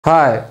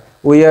Hi,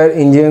 we are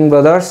engineering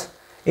brothers.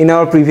 In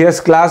our previous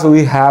class,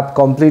 we have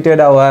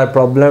completed our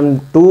problem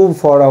 2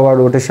 for our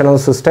rotational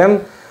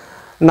system.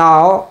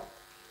 Now,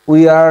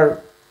 we are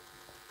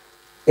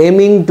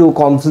aiming to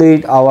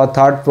complete our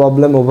third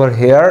problem over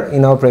here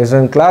in our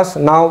present class.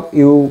 Now,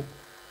 you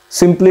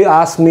simply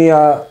ask me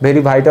a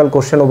very vital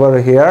question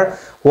over here.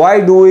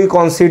 Why do we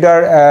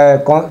consider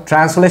a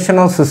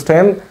translational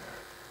system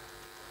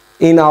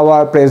in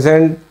our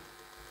present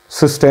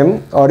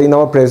system or in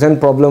our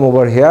present problem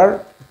over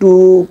here?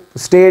 To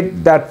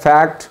state that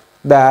fact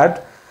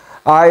that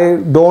I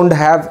don't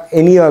have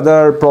any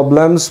other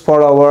problems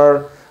for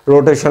our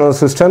rotational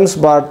systems,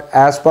 but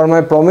as per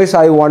my promise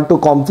I want to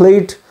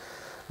complete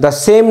the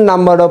same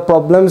number of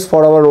problems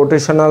for our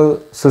rotational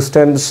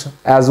systems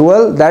as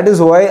well. That is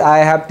why I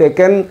have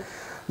taken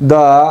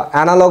the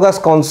analogous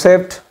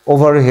concept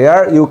over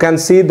here. You can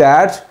see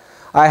that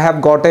I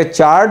have got a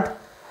chart,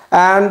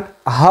 and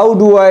how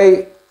do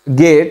I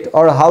get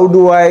or how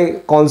do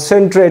I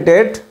concentrate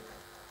it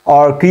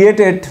or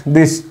created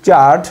this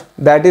chart,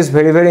 that is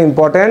very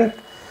important.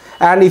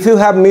 And if you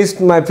have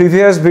missed my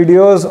previous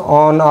videos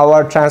on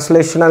our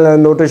translational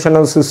and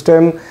rotational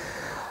system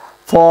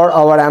for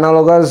our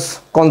analogous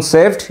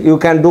concept, you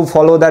can do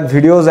follow that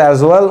videos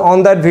as well.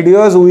 On that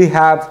videos we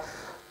have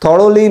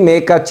thoroughly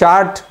make a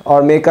chart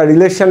or make a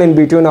relation in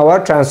between our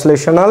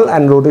translational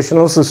and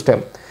rotational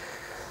system.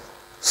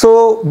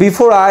 So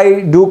before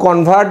I do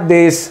convert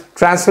this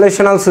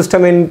translational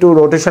system into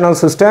rotational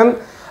system,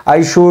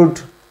 I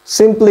should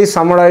simply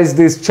summarize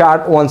this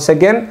chart once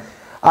again.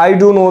 I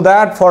do know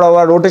that for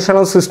our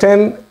rotational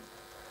system,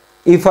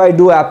 if I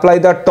do apply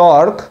the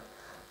torque,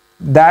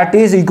 that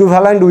is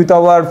equivalent with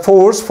our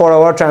force for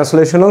our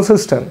translational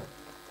system.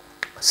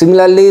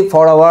 Similarly,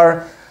 for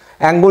our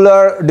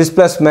angular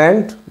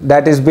displacement,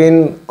 that is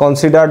been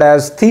considered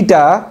as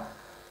theta,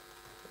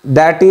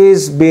 that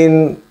is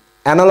been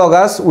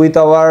analogous with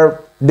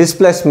our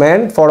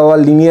displacement for our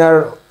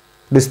linear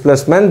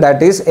displacement,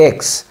 that is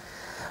x.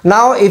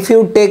 Now if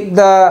you take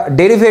the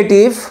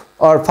derivative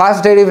or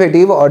first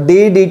derivative or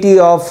d dt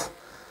of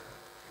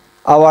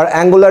our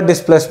angular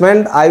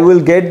displacement, I will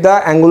get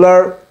the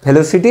angular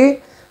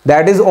velocity,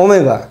 that is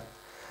omega,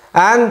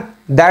 and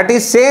that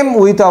is same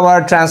with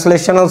our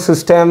translational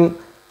system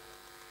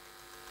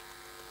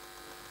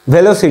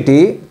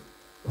velocity,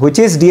 which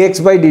is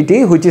dx by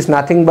dt, which is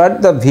nothing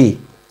but the v.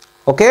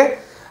 Okay,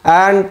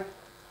 and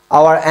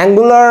our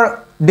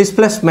angular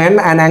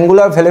displacement and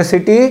angular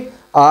velocity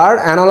are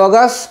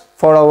analogous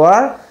for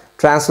our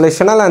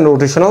translational and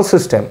rotational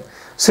system.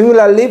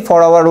 Similarly,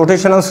 for our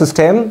rotational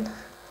system,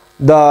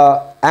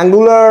 the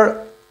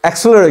angular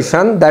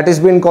acceleration, that is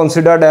been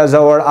considered as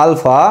our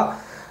alpha,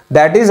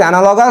 that is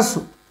analogous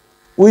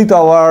with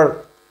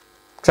our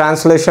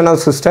translational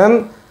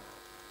system,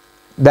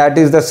 that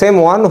is the same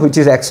one, which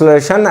is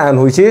acceleration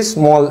and which is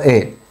small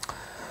a.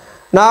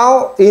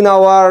 Now in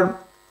our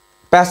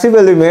passive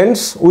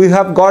elements, we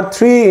have got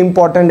three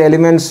important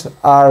elements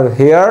are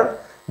here.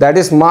 That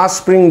is mass,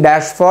 spring,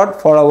 dashpot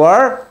for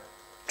our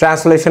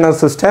translational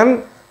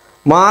system.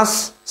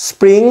 Mass,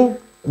 spring,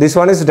 this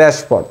one is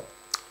dashpot.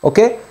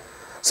 Okay,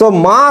 so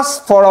mass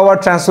for our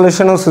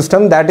translational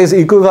system, that is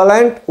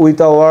equivalent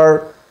with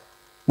our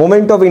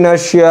moment of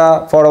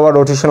inertia for our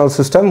rotational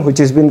system, which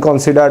has been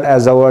considered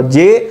as our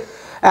j,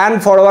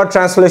 and for our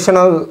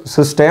translational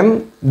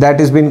system, that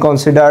is been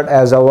considered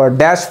as our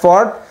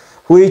dashpot,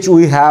 which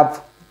we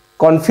have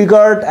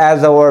configured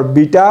as our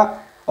beta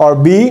or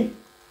b.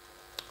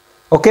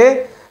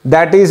 Okay,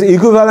 that is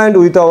equivalent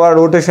with our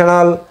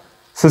rotational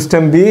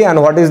system B.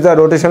 And what is the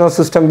rotational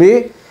system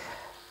B?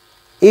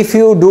 If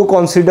you do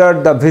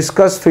consider the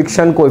viscous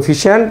friction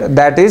coefficient,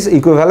 that is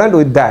equivalent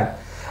with that.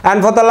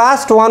 And for the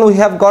last one, we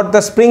have got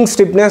the spring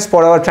stiffness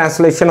for our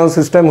translational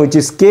system, which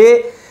is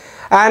K,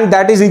 and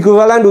that is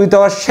equivalent with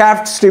our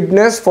shaft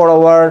stiffness for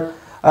our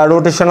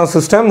rotational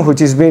system,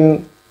 which is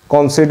been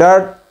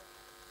considered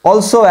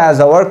also as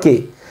our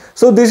K.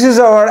 So this is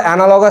our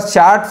analogous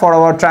chart for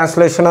our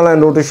translational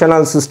and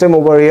rotational system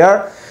over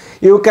here.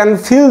 You can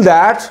feel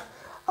that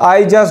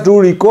I just do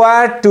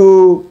require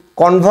to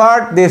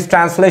convert this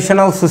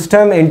translational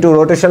system into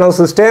rotational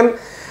system,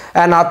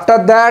 and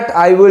after that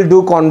I will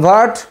do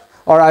convert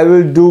or I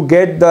will do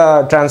get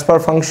the transfer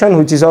function,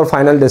 which is our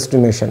final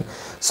destination.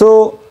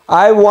 So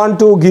I want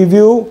to give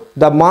you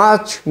the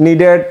much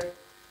needed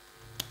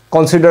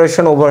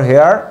consideration over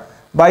here.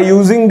 By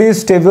using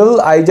this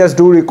table, I just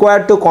do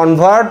require to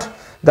convert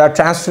the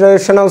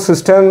translational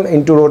system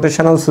into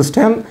rotational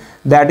system.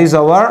 That is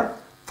our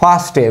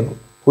first step,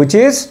 which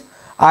is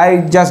I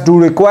just do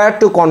require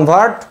to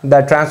convert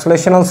the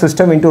translational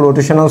system into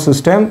rotational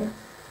system.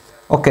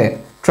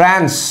 Okay,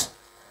 trans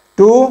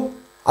to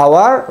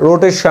our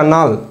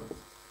rotational.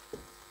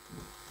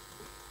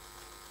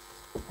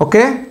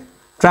 Okay,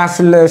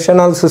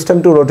 translational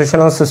system to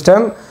rotational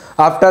system.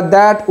 After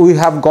that, we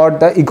have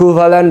got the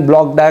equivalent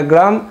block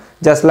diagram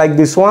just like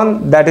this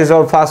one. That is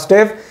our first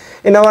step.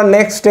 In our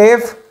next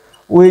step,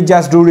 we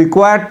just do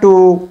require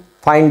to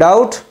find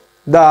out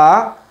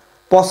the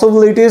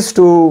possibilities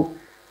to,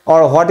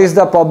 or what is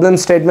the problem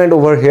statement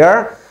over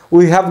here.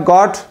 we have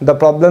got the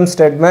problem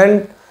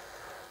statement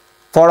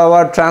for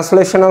our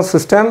translational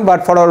system,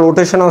 but for our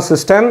rotational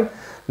system,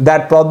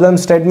 that problem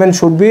statement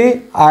should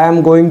be, I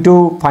am going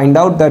to find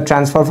out the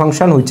transfer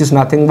function, which is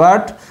nothing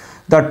but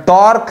the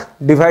torque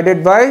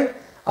divided by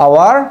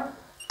our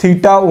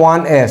theta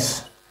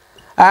 1s.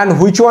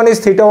 And which one is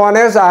theta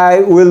 1s? I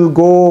will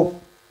go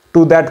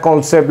to that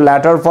concept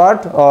later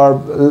part, or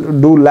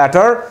do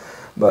later,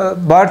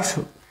 but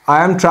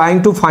I am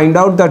trying to find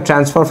out the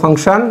transfer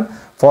function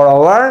for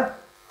our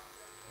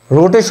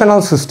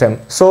rotational system.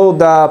 So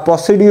the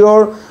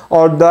procedure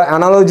or the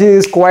analogy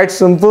is quite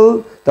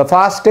simple. The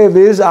first step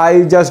is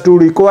I just do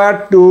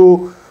require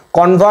to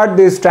convert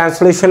this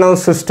translational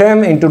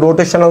system into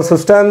rotational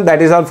system.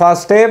 That is our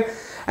first step.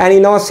 And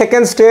in our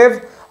second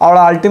step,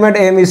 our ultimate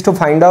aim is to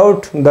find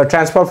out the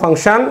transfer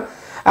function,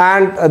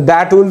 and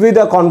that will be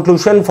the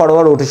conclusion for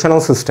our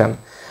rotational system.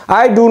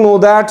 I do know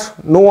that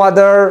no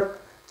other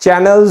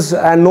channels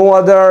and no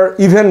other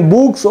even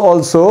books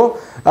also,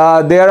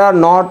 there are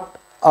not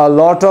a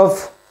lot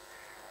of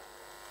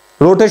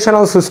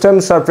rotational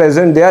systems are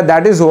present there.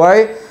 That is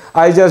why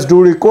I just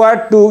do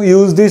require to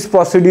use this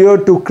procedure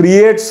to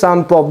create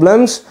some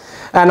problems,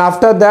 and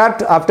after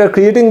that, after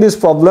creating these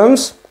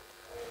problems,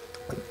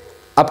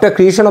 after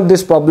creation of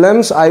these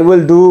problems, I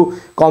will do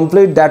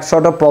complete that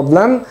sort of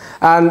problem,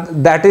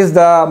 and that is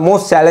the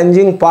most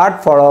challenging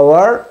part for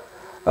our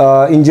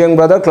engineering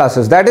brother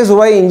classes. That is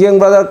why engineering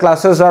brother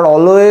classes are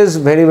always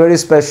very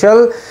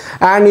special,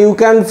 and you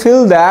can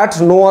feel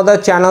that no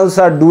other channels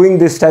are doing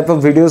this type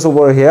of videos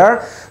over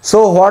here.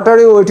 So what are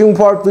you waiting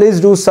for? Please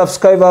do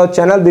subscribe our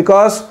channel,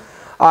 because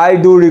I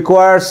do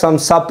require some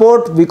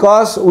support,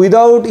 because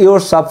without your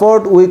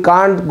support we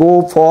can't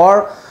go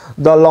for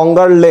the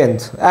longer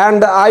length.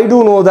 And I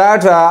do know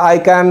that I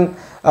can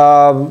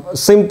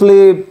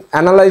simply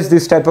analyze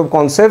this type of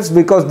concepts,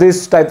 because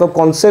this type of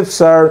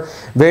concepts are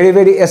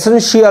very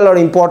essential or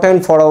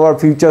important for our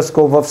future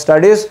scope of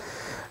studies.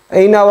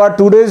 In our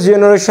today's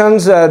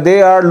generations,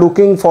 they are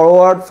looking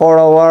forward for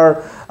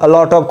our a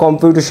lot of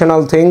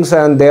computational things,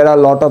 and there are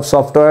a lot of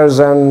softwares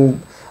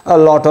and a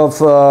lot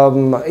of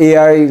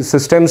AI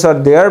systems are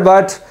there,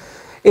 but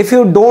if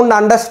you don't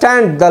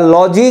understand the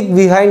logic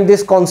behind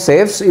these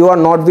concepts, you are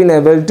not being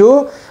able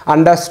to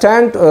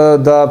understand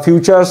the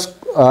future's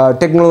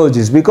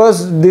technologies,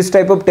 because this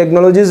type of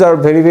technologies are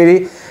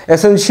very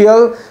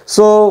essential.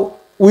 So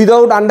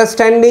without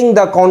understanding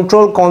the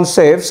control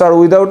concepts, or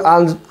without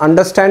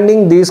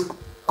understanding these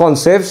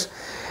concepts,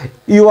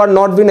 you are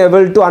not being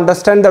able to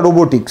understand the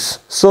robotics.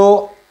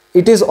 So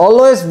it is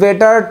always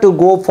better to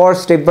go for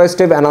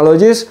step-by-step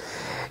analogies.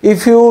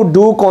 If you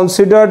do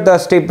consider the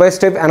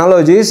step-by-step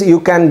analogies,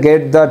 you can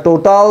get the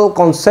total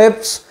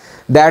concepts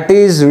that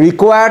is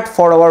required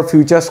for our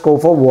future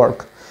scope of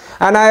work.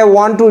 And I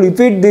want to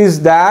repeat this,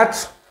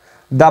 that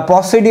the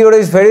procedure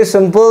is very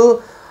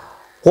simple.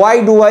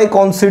 Why do I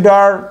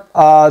consider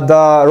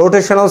the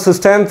rotational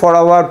system for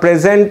our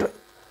present,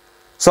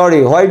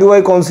 why do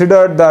I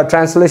consider the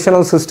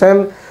translational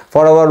system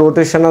for our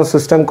rotational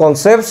system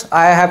concepts?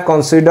 I have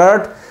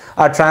considered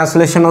a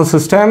translational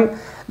system,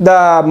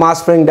 the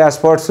mass spring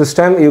dashpot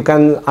system. You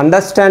can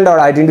understand or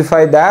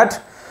identify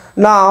that.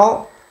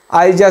 Now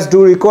I just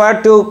do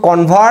require to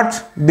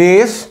convert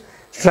this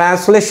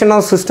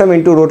translational system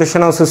into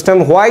rotational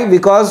system. Why?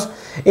 Because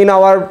in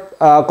our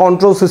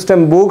control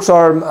system books,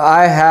 or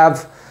I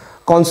have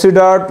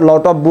considered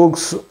lot of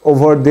books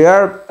over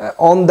there,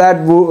 on that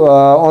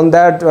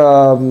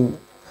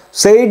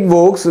said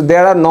books,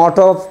 there are not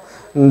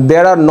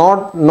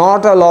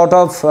a lot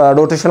of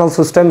rotational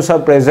systems are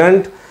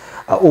present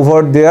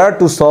over there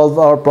to solve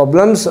our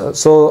problems.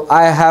 So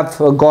I have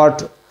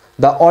got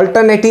the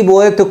alternative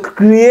way to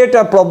create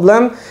a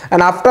problem,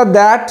 and after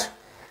that,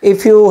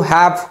 if you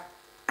have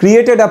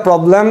created a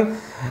problem,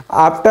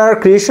 after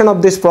creation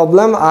of this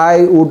problem,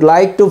 I would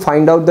like to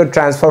find out the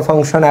transfer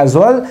function as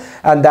well,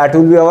 and that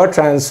will be our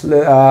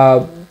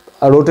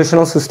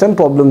rotational system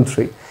problem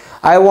 3.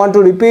 I want to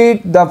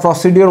repeat the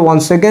procedure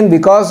once again,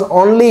 because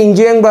only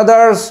engineering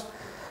brothers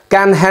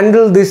can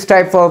handle this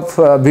type of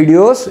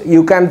videos.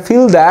 You can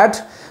feel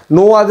that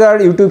no other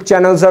YouTube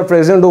channels are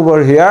present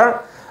over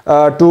here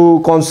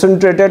to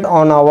concentrate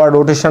on our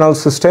rotational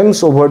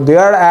systems over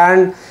there.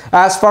 And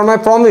as per my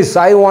promise,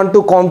 I want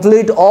to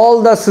complete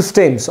all the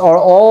systems or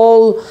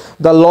all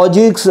the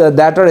logics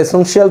that are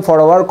essential for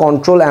our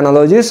control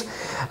analogies.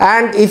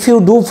 And if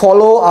you do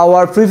follow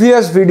our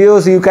previous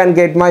videos, you can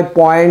get my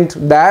point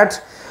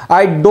that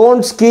I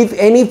don't skip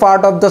any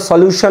part of the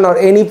solution or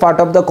any part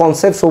of the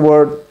concepts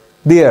over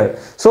there.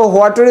 So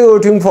what are you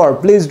waiting for?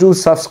 Please do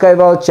subscribe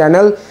our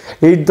channel,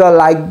 hit the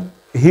like,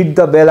 hit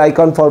the bell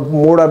icon for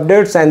more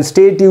updates, and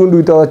stay tuned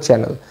with our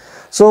channel.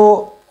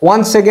 So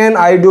once again,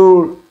 I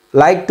do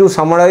like to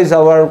summarize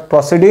our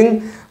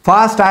proceeding.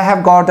 First, I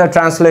have got a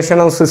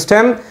translational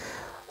system.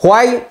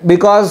 Why?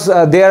 Because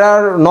there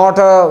are not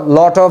a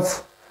lot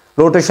of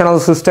rotational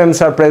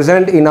systems are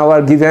present in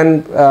our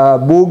given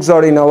books,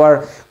 or in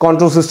our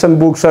control system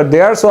books are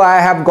there. So I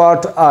have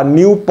got a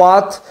new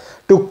path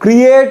to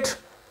create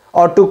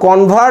or to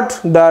convert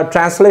the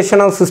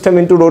translational system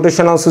into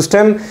rotational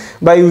system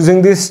by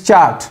using this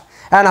chart.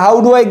 And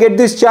how do I get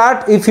this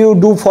chart? If you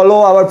do follow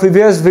our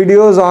previous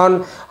videos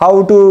on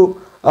how to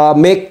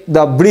make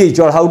the bridge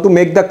or how to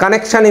make the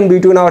connection in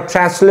between our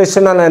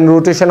translational and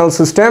rotational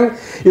system,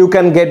 you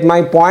can get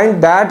my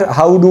point that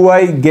how do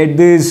I get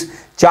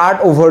this chart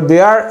over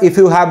there. If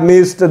you have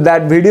missed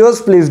that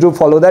videos, please do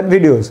follow that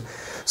videos.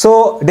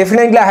 So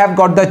definitely I have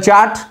got the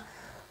chart.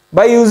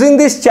 By using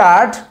this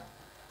chart,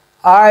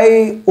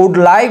 I would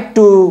like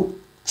to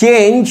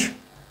change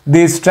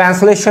this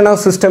translational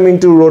system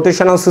into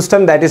rotational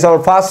system. That is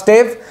our first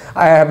step.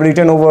 I have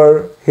written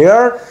over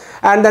here.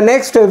 And the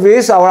next step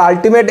is our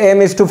ultimate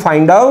aim is to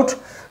find out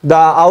the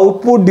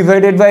output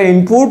divided by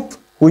input,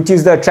 which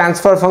is the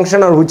transfer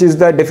function, or which is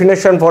the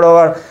definition for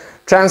our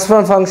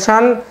transfer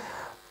function,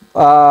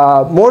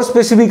 more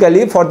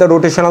specifically for the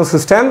rotational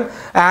system.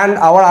 And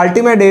our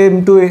ultimate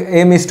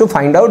aim is to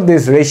find out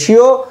this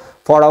ratio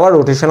for our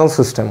rotational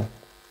system.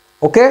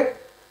 Okay,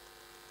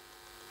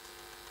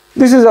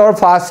 this is our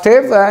first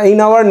step.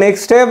 In our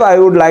next step, I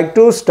would like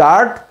to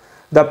start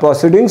the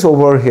proceedings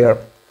over here.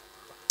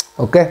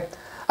 Okay,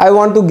 I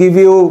want to give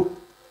you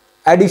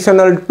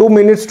additional 2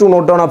 minutes to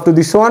note down up to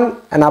this one,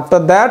 and after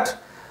that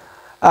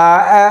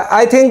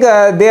I think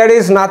there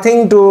is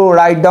nothing to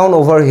write down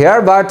over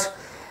here, but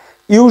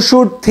you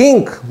should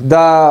think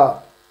the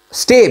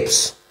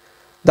steps.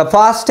 The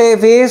first step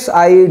is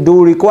I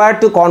do require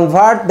to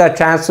convert the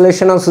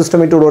translational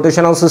system into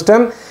rotational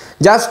system.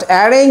 Just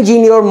arrange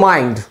in your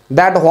mind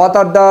that what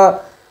are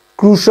the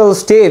crucial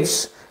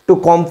steps to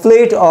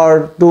complete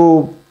or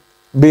to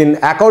be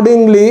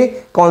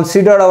accordingly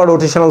consider our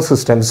rotational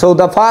system. So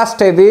the first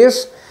step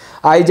is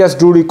I just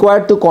do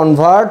require to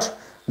convert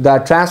the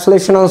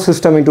translational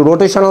system into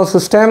rotational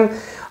system.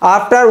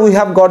 After we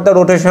have got the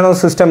rotational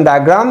system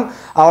diagram,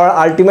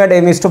 our ultimate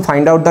aim is to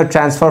find out the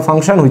transfer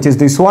function, which is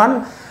this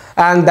one,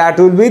 and that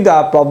will be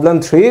the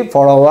problem 3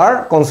 for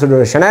our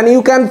consideration. And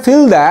you can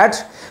feel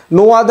that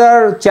no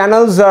other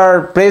channels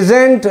are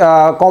present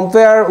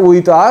compare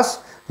with us.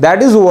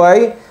 That is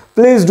why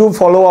please do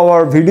follow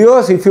our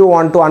videos if you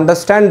want to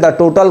understand the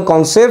total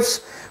concepts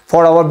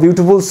for our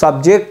beautiful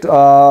subject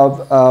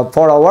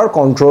for our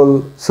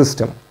control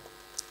system.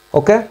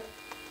 Okay,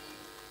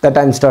 the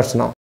time starts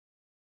now.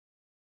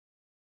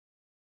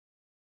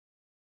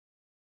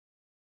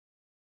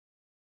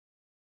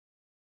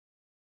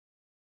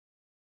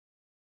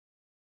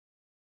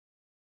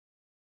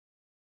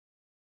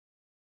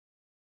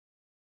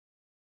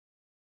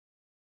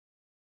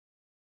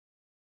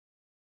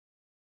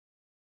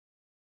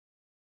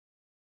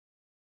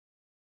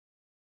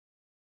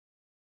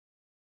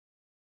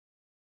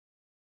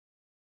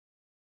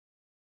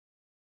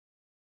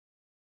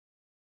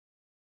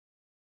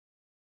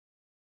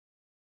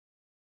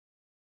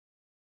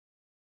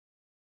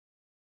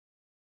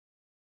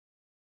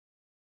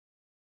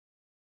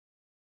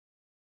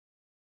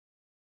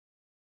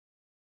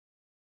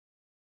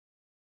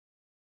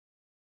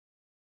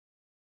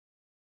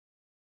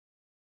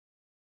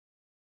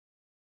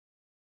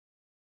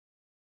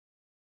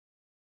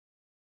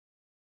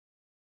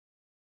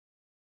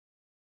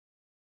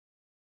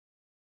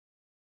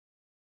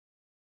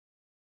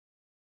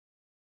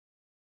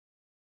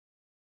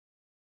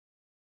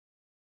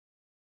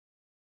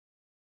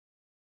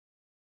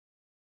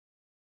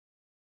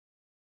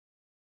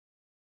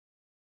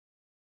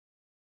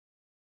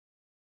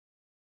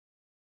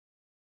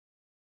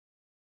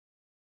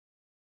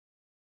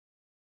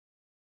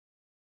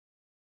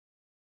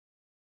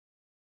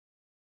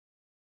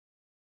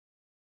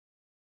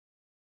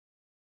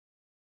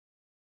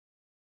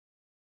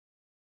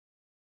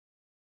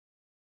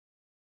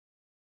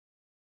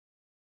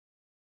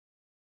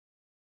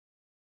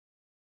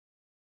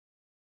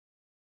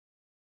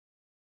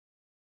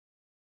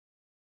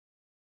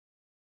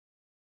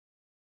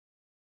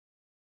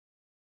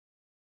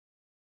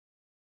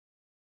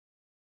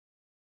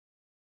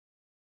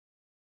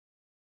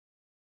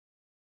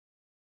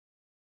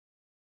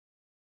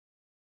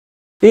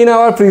 In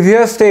our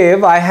previous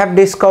step, I have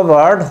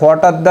discovered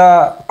what are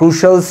the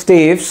crucial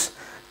steps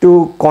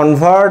to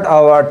convert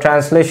our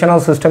translational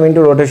system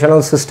into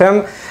rotational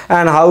system,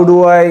 and how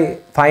do I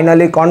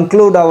finally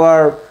conclude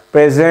our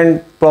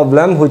present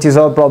problem, which is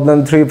our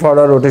problem 3 for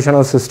our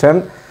rotational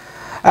system.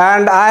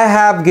 And I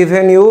have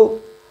given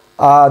you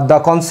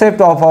the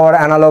concept of our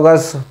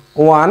analogous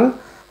one,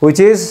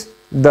 which is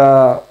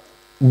the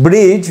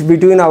bridge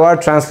between our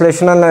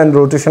translational and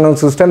rotational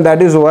system.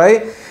 That is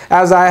why,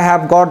 as I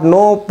have got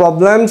no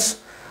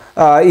problems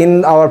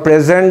in our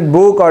present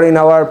book or in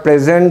our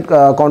present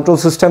control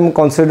system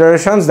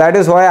considerations, that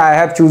is why I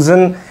have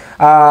chosen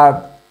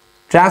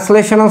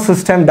translational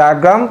system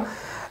diagram.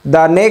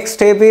 The next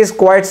step is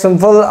quite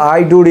simple.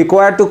 I do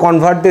require to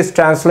convert this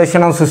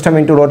translational system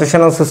into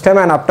rotational system,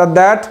 and after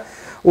that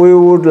we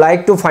would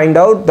like to find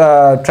out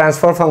the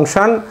transfer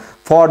function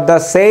for the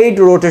said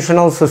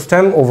rotational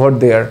system over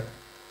there.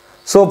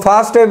 So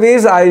first step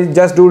is I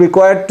just do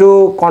require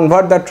to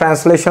convert the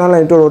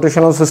translational into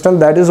rotational system.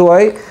 That is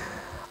why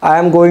I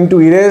am going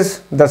to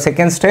erase the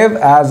second step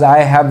as I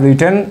have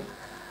written.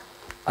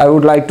 I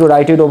would like to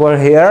write it over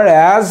here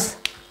as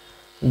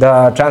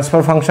the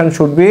transfer function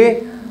should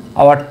be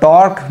our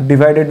torque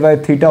divided by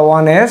theta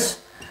 1s.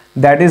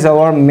 That is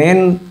our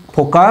main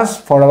focus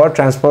for our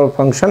transfer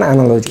function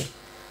analogy.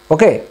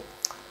 Okay.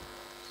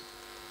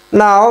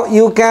 Now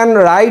you can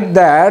write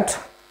that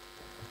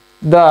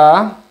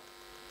the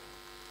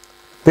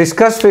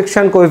viscous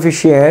friction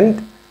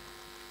coefficient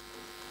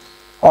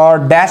or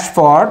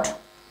dashpot,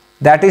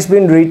 that is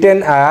been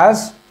written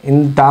as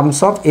in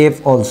terms of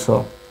F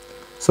also.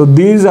 So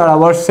these are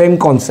our same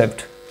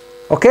concept.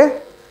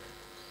 Okay.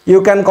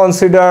 You can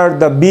consider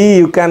the B,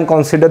 you can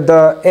consider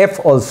the F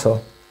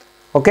also.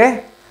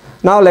 Okay.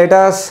 Now let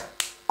us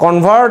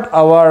convert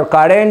our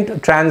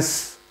current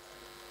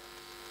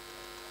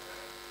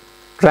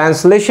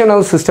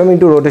translational system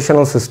into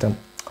rotational system.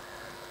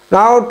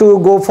 Now to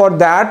go for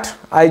that,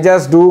 I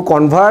just do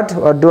convert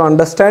or do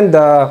understand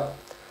the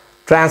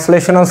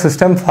translational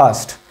system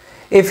first.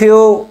 If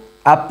you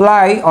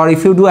apply or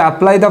if you do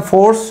apply the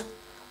force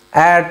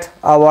at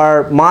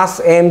our mass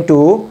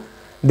M2,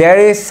 there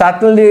is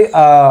certainly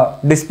a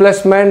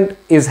displacement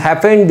is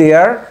happened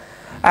there,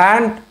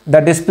 and the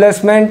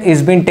displacement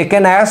is being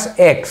taken as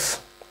x.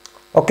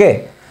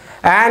 Okay,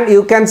 and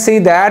you can see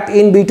that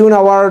in between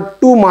our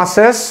two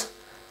masses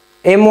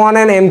M1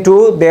 and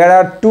M2 there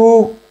are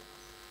two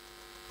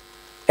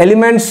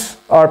elements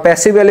or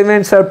passive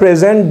elements are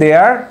present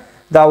there.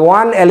 The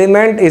one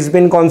element is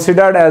being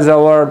considered as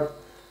our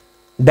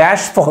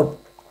dashpot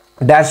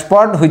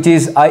which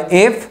is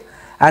F,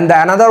 and the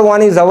another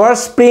one is our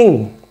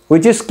spring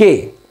which is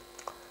K.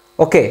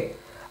 Okay,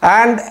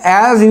 and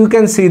as you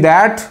can see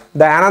that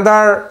the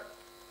another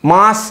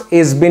mass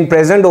is been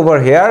present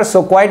over here,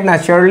 so quite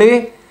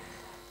naturally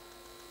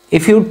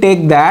if you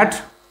take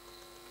that,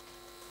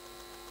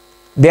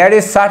 there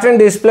is certain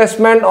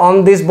displacement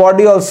on this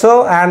body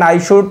also, and I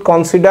should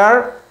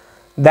consider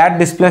that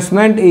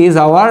displacement is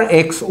our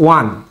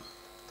x1.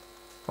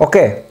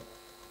 Okay,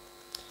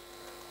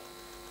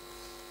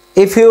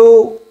 if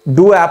you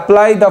do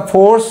apply the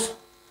force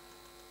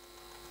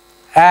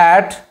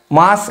at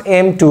mass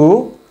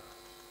M2,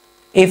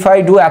 if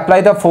I do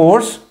apply the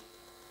force,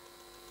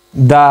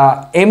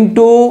 the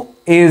M2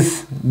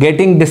 is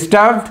getting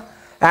disturbed,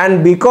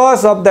 and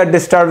because of the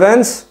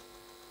disturbance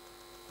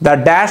the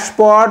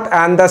dashpot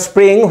and the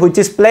spring which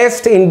is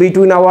placed in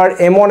between our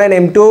M1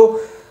 and M2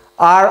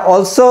 are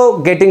also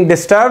getting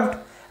disturbed,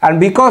 and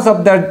because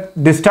of the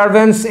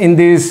disturbance in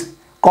this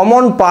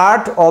common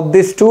part of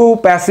these two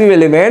passive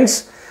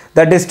elements,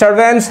 the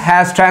disturbance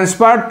has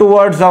transferred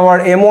towards our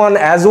M1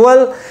 as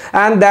well,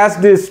 and that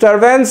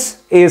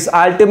disturbance is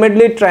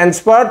ultimately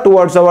transferred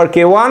towards our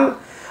K1,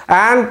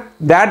 and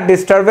that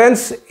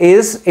disturbance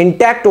is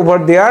intact over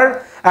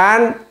there,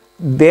 and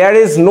there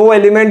is no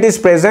element is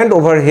present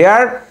over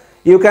here.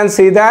 You can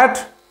see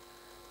that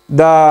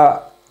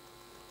the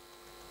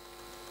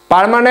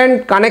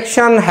permanent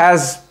connection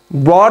has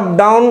brought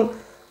down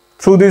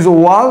through this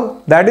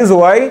wall. That is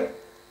why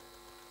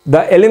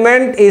the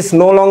element is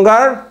no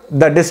longer,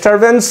 the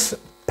disturbance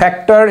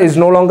factor is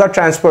no longer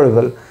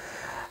transferable.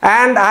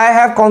 And I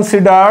have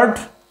considered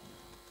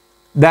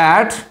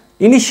that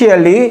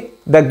initially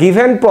the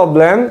given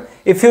problem,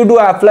 if you do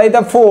apply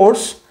the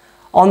force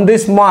on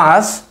this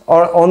mass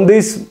or on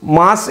this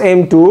mass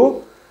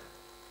M2,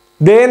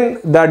 then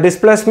the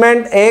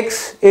displacement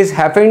x is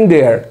happening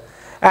there,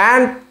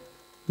 and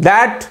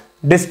that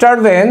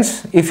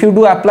disturbance, if you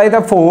do apply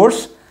the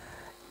force,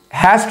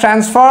 has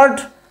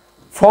transferred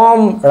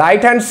from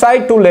right hand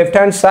side to left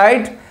hand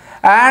side,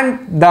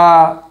 and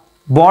the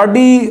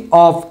body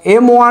of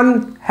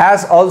M1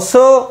 has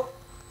also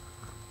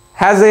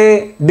has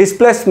a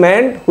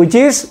displacement which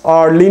is,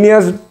 or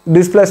linear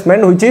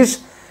displacement which is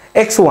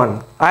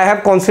x1. I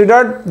have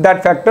considered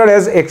that factor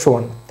as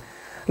x1.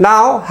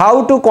 Now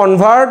how to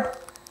convert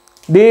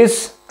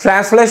this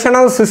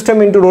translational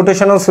system into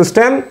rotational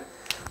system?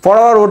 For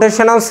our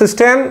rotational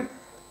system,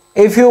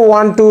 if you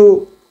want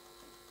to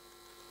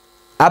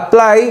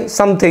apply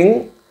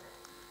something,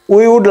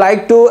 we would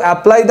like to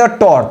apply the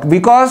torque,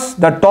 because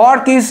the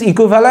torque is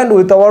equivalent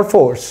with our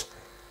force.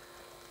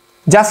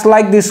 Just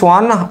like this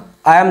one,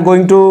 I am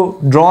going to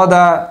draw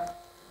the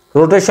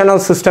rotational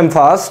system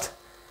first.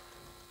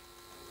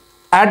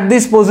 At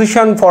this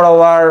position for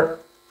our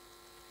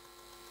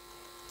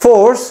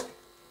force,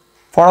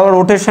 for our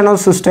rotational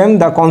system,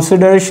 the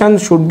consideration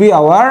should be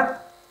our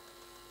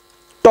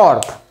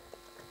torque.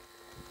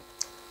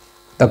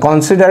 The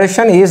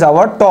consideration is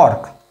our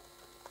torque.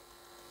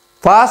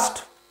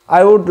 First,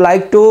 I would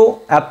like to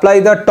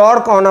apply the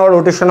torque on our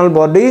rotational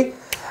body,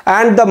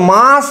 and the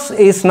mass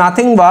is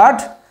nothing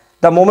but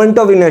the moment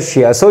of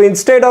inertia. So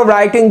instead of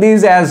writing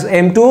this as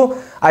M2,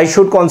 I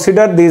should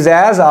consider this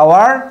as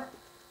our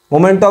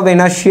moment of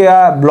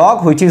inertia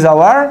block, which is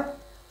our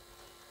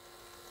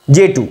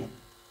J2.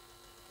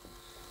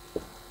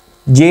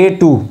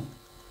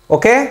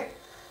 Okay,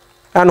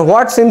 and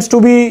what seems to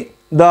be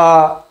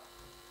the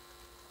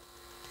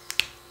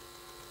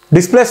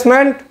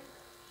displacement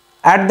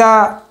at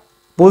the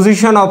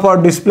position of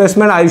our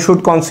displacement, I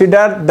should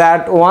consider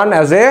that one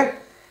as a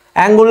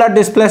angular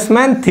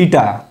displacement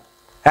theta.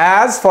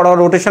 As for our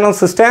rotational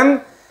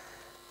system,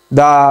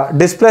 the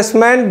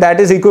displacement that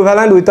is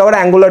equivalent with our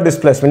angular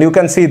displacement. You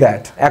can see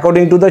that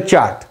according to the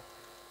chart.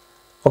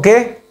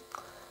 Okay.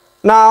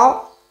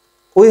 Now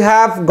we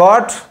have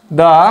got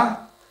the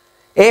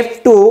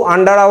F2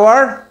 under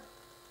our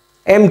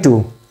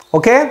M2.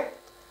 Okay.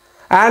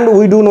 And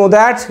we do know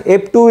that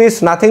F2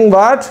 is nothing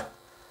but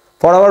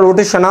for our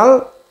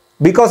rotational,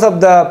 because of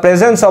the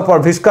presence of our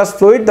viscous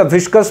fluid, the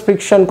viscous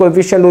friction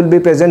coefficient will be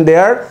present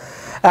there,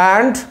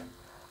 and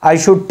I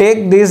should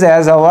take this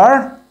as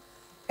our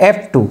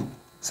F2.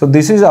 So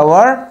this is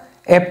our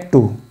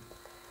F2.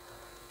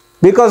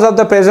 Because of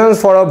the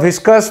presence for a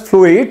viscous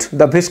fluid,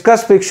 the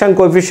viscous friction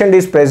coefficient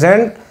is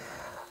present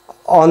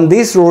on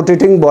this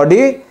rotating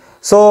body.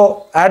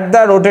 So at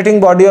the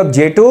rotating body of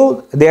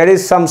J2, there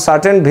is some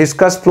certain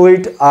viscous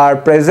fluid are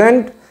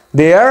present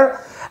there,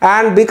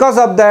 and because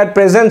of that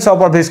presence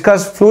of a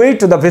viscous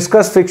fluid, the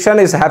viscous friction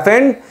is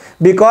happened,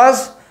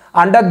 because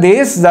under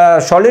this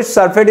the solid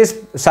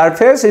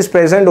surface is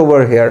present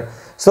over here.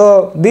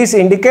 So this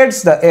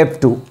indicates the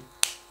F2.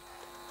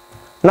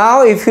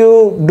 Now if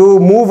you do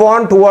move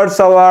on towards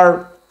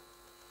our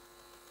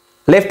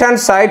left hand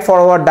side for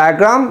our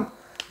diagram,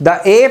 the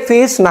F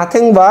is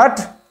nothing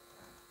but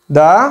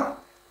the,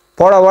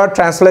 for our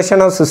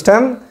translational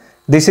system,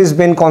 this is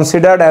been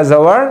considered as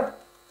our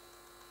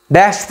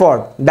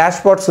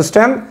dashpot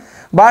system,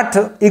 but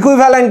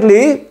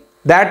equivalently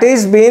that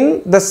is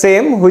been the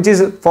same, which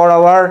is for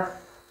our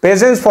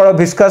presence for a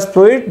viscous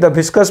fluid, the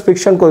viscous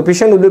friction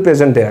coefficient will be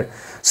present there.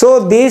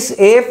 So this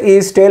F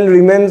is still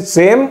remains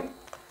same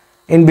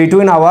in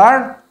between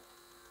our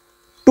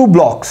two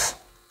blocks.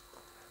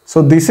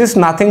 So this is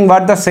nothing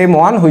but the same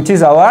one, which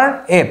is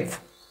our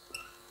F.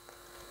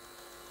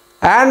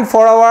 And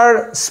for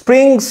our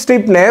spring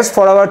stiffness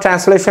for our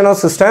translational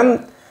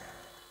system,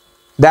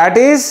 that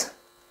is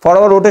for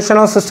our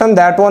rotational system,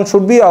 that one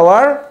should be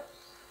our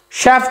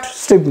shaft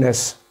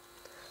stiffness.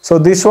 So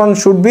this one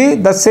should be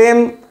the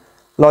same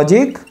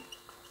logic,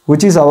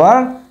 which is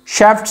our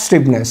shaft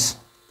stiffness,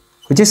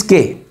 which is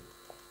K.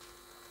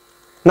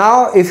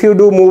 Now if you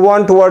do move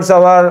on towards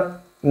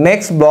our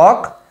next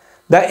block,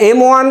 the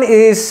M1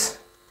 is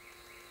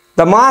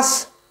the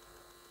mass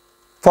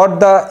for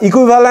the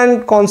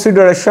equivalent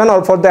consideration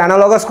or for the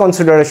analogous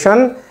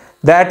consideration.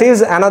 That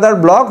is another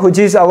block, which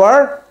is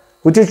our,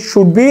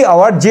 should be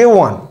our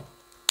J1.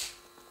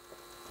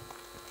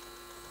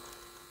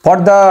 For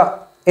the,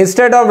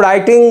 instead of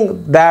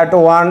writing that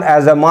one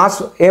as a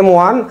mass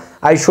M1,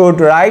 I should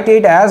write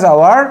it as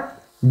our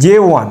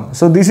J1.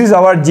 So this is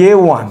our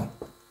J1.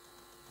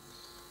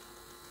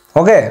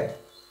 Okay.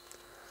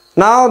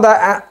 Now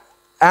the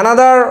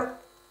another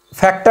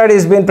factor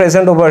is being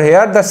present over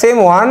here, the same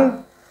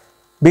one,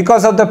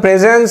 because of the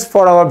presence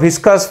for our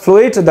viscous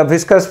fluid, the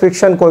viscous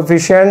friction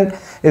coefficient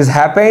is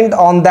happened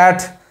on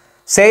that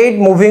said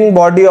moving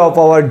body of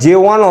our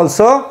J1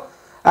 also,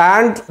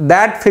 and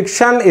that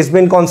friction is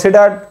been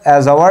considered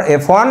as our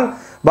F1.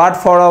 But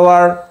for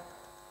our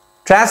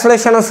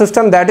translational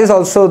system, that is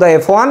also the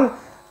F1.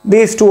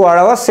 These two are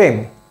our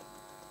same.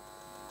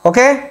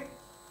 Okay.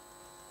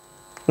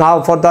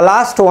 Now for the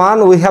last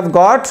one, we have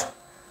got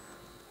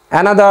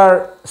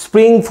another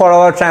spring for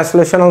our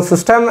translational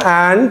system,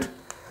 and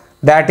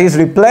that is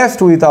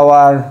replaced with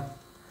our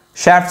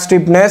shaft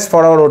stiffness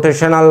for our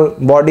rotational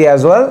body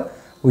as well,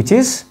 which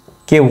is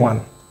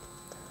K1.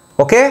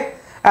 Okay.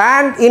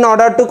 And in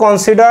order to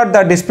consider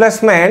the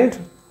displacement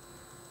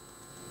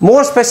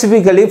more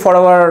specifically for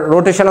our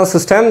rotational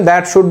system,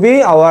 that should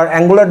be our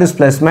angular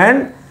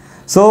displacement.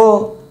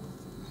 So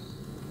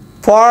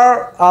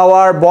for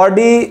our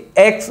body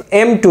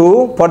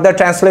M2 for the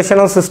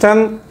translational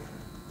system,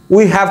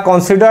 we have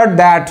considered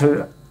that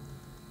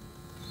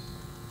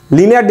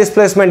linear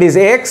displacement is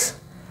X,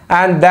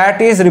 and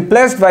that is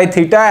replaced by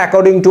theta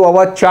according to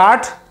our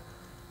chart.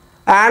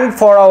 And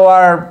for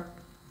our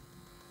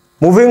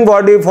moving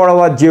body for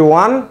our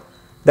J1,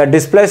 the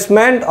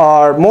displacement,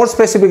 or more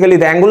specifically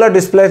the angular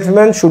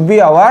displacement, should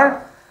be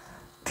our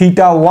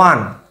theta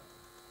 1.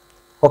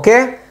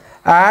 Okay.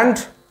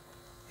 And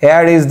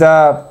here is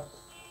the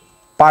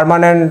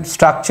permanent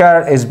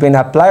structure is been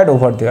applied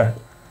over there.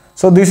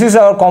 So this is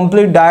our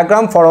complete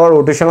diagram for our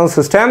rotational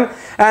system,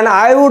 and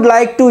I would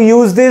like to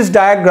use this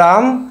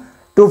diagram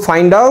to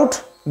find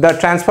out the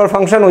transfer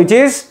function, which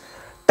is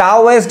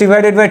tau s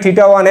divided by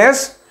theta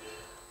 1s,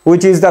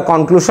 which is the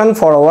conclusion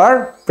for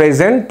our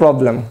present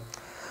problem.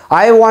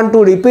 I want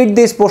to repeat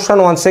this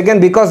portion once again,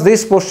 because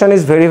this portion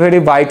is very, very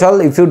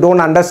vital. If you don't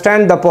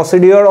understand the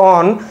procedure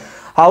on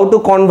how to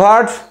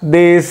convert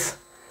this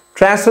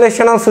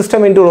translational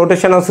system into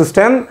rotational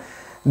system,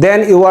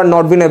 then you are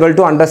not been able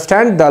to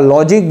understand the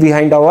logic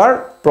behind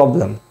our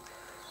problem.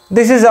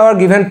 This is our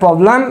given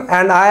problem,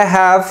 and I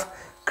have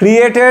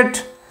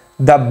created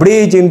the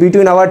bridge in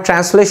between our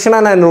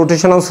translational and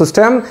rotational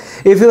system.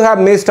 If you have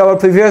missed our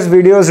previous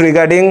videos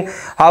regarding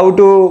how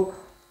to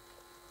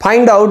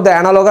find out the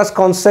analogous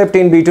concept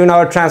in between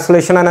our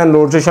translational and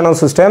rotational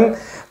system,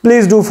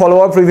 please do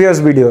follow our previous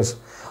videos.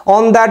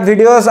 On that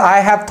videos I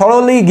have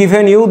thoroughly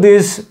given you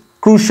this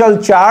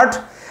crucial chart,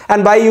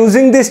 and by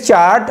using this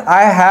chart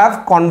I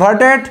have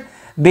converted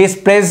this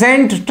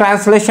present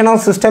translational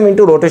system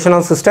into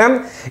rotational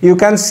system. You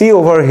can see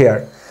over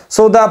here.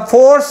 So the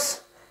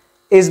force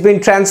is being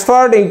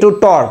transferred into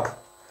torque.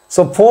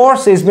 So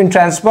force is being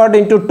transferred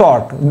into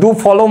torque. Do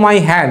follow my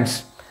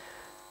hands.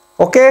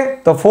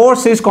 Okay, the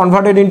force is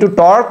converted into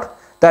torque.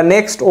 The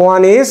next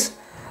one is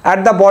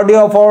at the body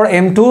of our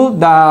M2,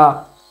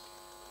 the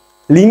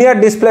linear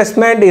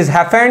displacement is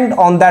happened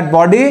on that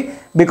body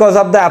because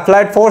of the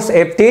applied force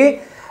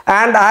Ft,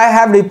 and I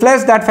have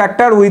replaced that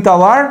factor with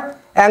our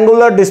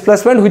angular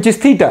displacement, which is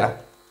theta.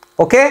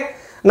 Okay,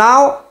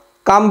 now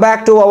come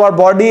back to our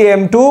body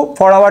M2.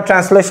 For our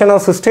translational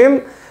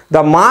system,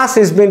 the mass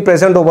is being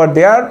present over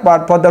there,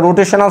 but for the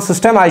rotational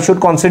system I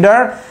should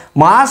consider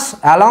mass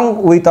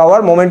along with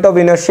our moment of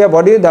inertia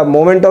body, the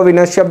moment of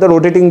inertia of the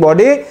rotating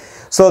body.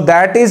 So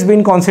that is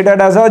being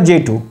considered as our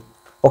J2.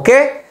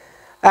 Okay,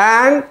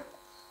 and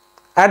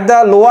at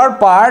the lower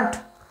part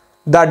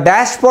the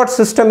dashpot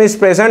system is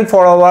present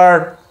for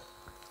our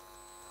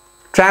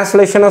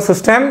translational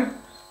system,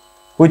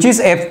 which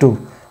is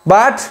F2.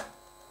 But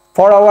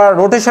for our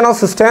rotational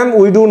system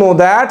we do know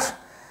that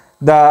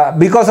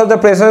because of the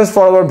presence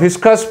for our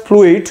viscous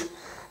fluid,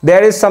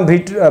 there is some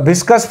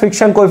viscous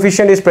friction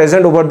coefficient is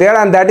present over there,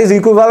 and that is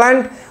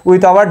equivalent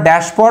with our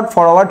dashpot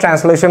for our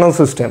translational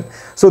system.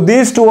 So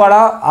these two are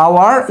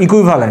our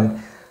equivalent.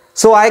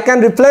 So I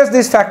can replace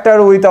this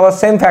factor with our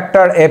same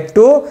factor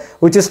F2,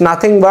 which is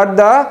nothing but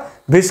the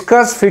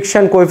viscous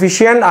friction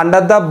coefficient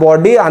under the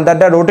body, under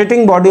the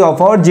rotating body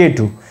of our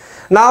J2.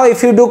 Now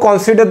if you do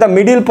consider the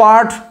middle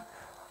part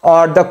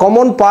or the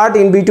common part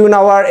in between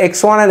our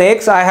x1 and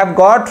x, I have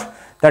got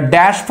the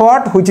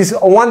dashpot, which is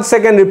once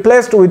again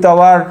replaced with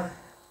our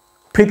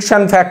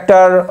friction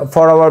factor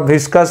for our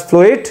viscous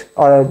fluid,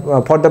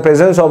 or for the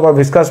presence of our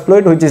viscous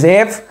fluid, which is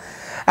F,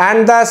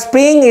 and the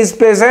spring is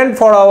present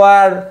for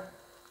our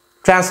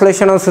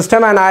translational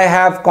system, and I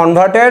have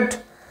converted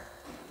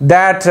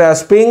that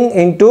spring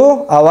into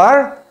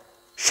our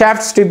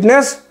shaft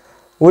stiffness,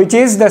 which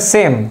is the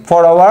same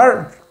for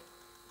our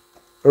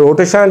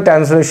rotation and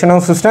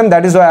translational system.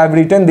 That is why I have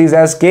written this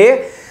as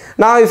K.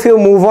 Now if you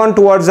move on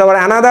towards our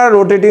another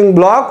rotating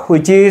block,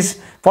 which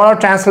is for our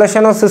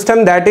translational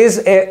system, that is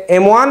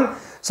M1.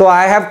 So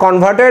I have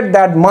converted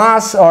that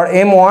mass or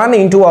M1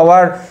 into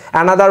our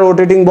another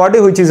rotating body,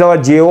 which is our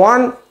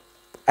J1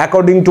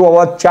 according to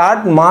our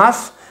chart,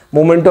 mass,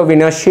 moment of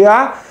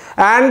inertia.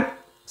 And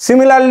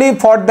similarly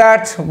for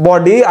that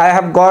body I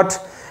have got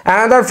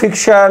another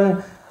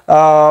friction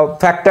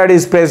factor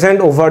is present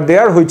over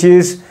there, which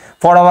is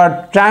for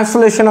our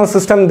translational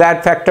system,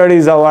 that factor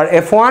is our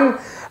F1,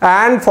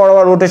 and for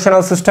our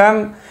rotational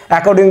system,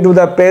 according to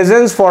the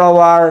presence for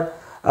our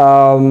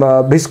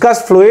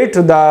viscous fluid,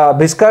 the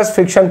viscous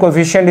friction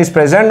coefficient is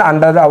present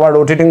under our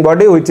rotating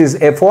body, which is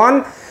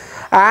F1.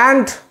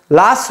 And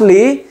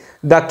lastly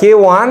the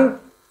K1,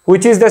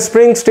 which is the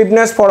spring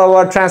stiffness for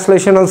our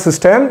translational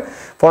system.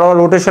 For our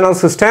rotational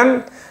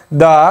system,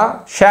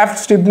 the shaft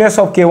stiffness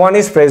of K1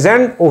 is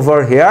present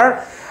over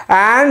here,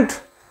 and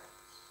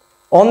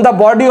on the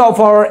body of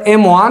our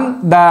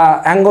M1,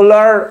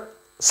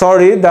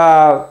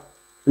 the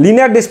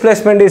linear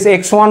displacement is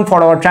x1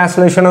 for our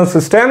translational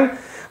system,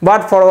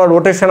 but for our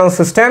rotational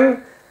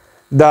system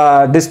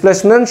the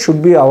displacement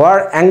should be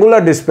our angular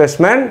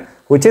displacement,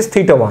 which is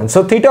theta 1.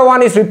 So theta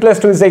 1 is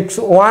replaced with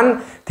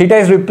x1, theta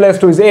is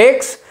replaced with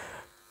x,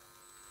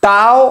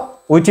 tau,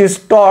 which is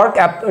torque,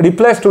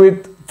 replaced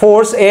with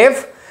force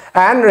F,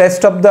 and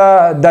rest of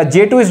the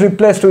J2 is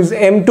replaced with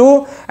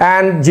M2,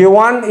 and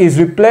J1 is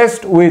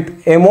replaced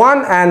with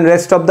M1, and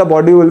rest of the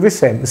body will be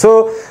same.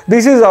 So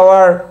this is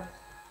our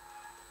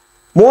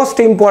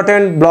most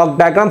important block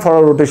diagram for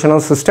our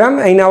rotational system.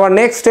 In our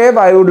next step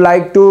I would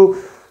like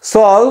to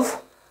solve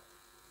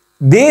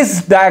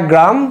this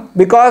diagram,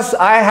 because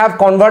I have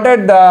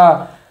converted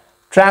the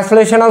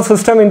translational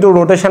system into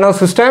rotational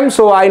system,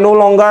 so I no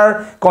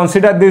longer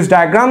consider this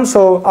diagram.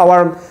 So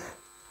our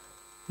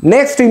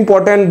next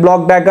important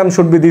block diagram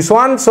should be this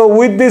one. So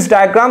with this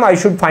diagram I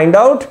should find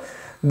out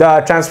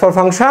the transfer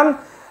function,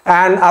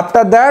 and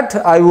after that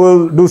I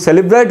will do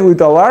celebrate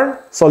with our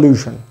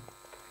solution.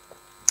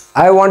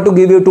 I want to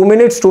give you 2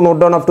 minutes to note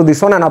down up to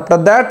this one, and after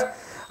that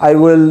I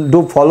will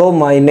do follow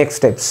my next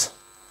steps.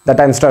 The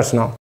time starts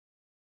now.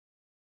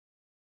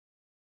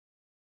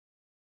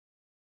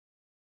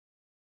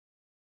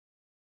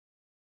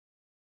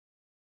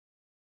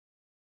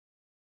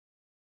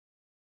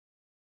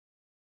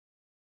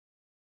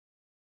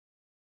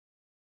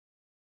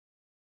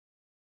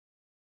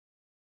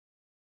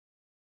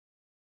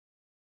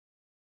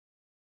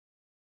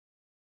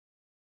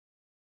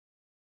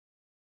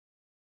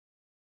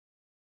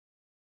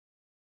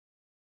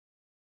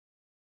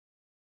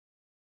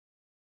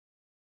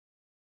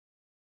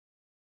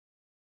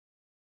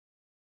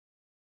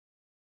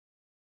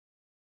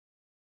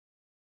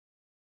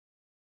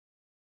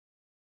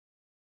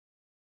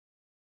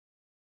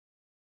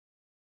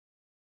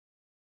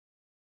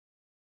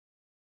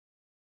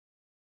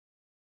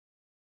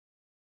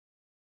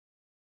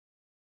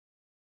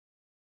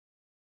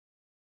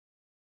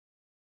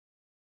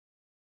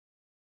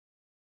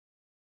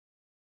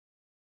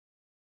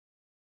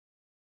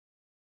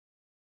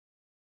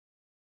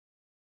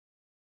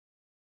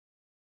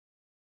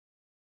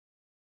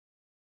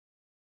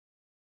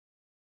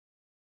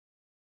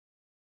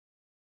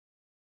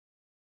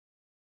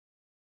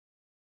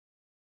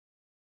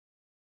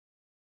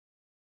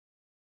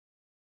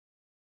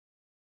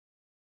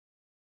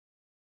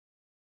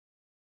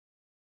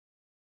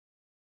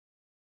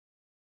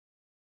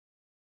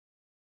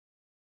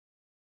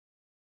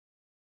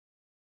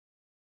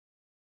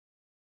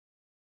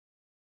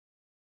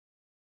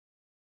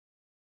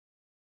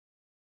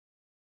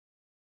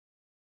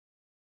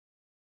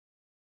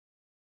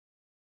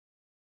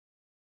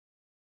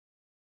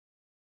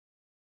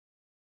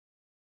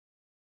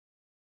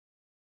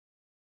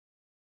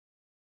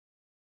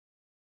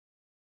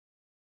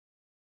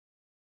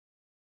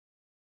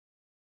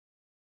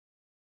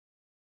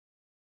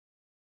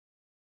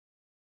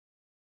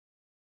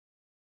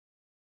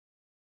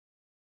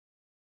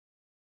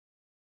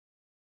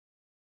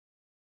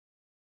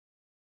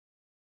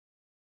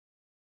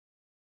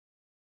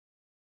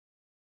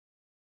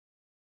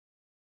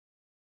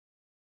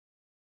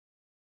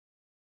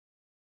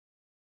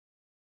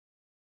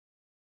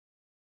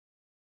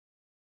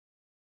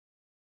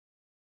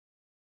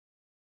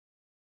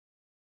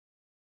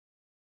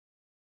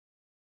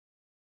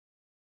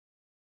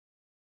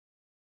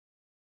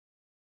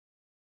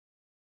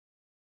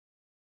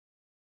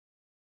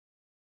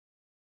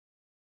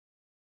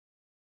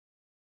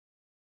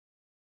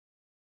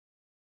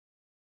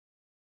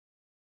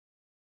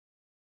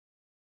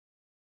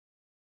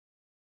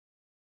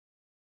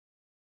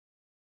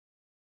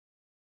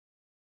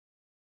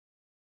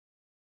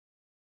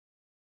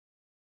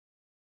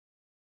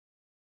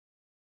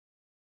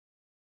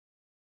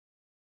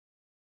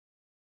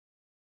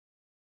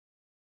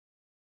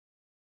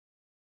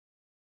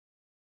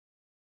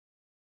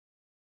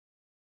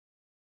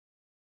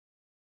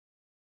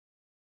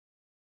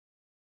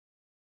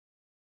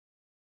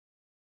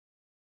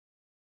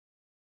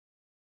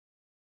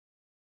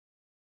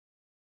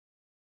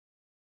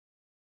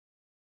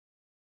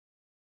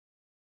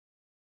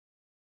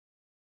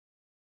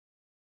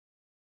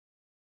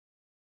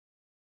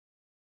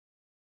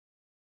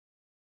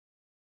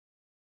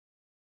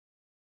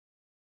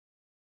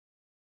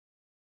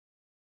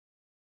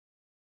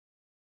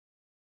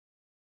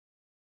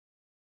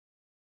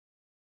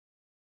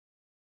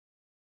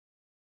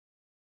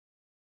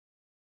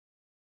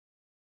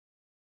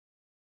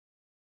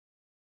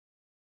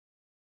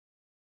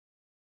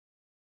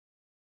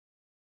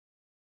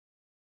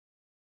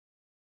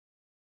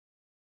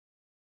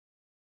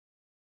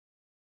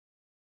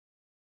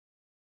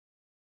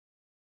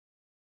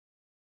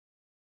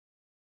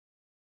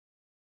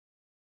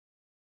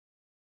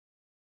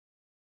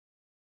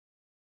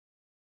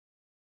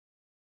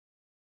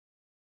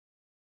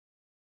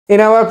 In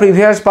our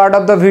previous part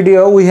of the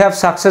video, we have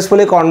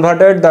successfully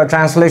converted the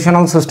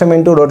translational system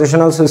into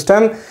rotational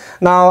system.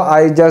 Now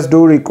I just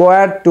do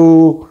require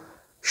to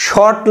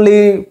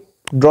shortly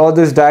draw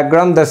this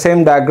diagram, the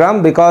same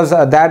diagram, because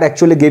that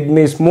actually gives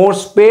me more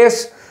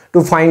space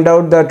to find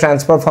out the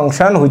transfer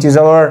function, which is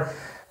our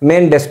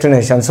main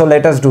destination. So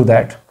let us do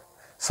that.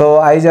 So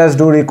I just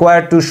do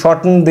require to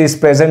shorten this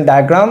present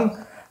diagram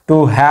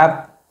to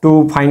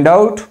find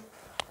out,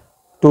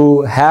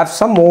 to have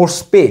some more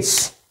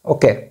space.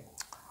 Okay.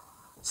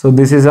 So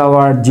this is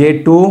our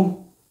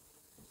J2.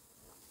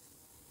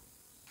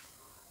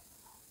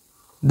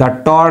 The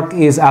torque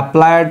is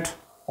applied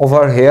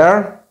over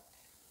here.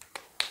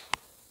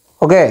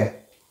 Okay.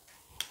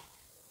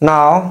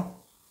 Now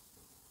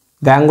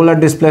the angular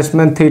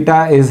displacement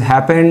theta is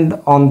happened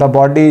on the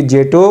body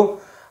J2.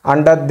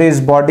 Under this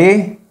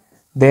body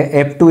the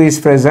F2 is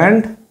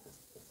present.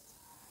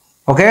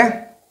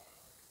 Okay.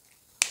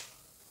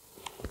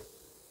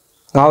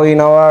 Now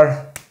in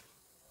our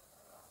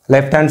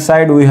left hand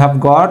side we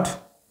have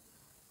got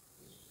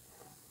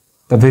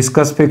the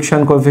viscous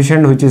friction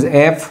coefficient, which is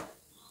F,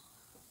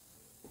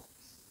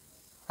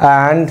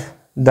 and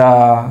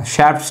the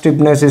shaft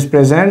stiffness is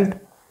present,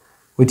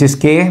 which is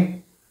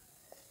K.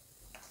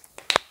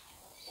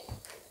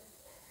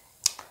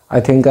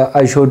 I think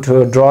I should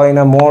draw in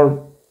a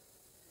more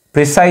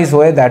precise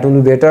way, that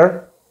will be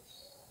better.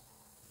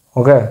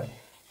 Okay.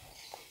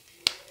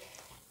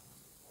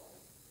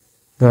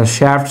 The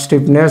shaft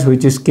stiffness,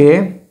 which is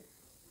K.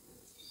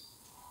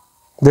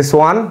 This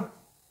one.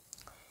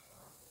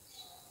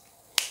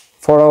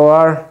 For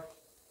our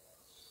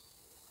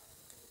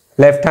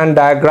left hand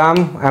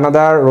diagram,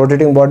 another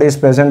rotating body is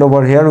present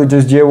over here, which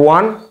is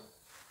J1.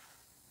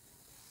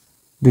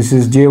 This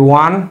is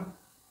J1.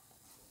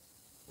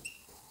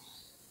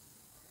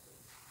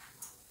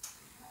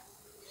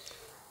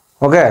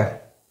 Okay.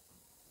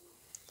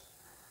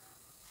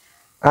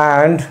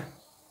 And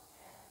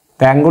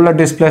the angular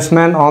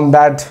displacement on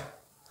that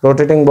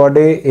rotating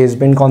body is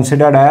being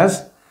considered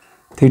as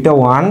theta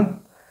 1.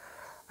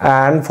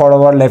 And for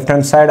our left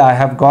hand side I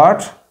have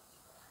got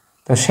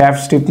the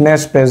shaft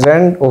stiffness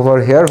present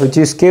over here, which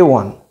is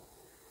K1.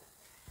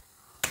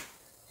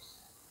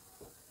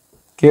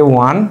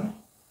 K1,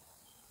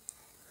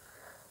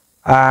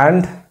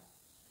 and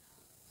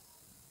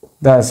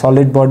the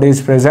solid body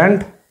is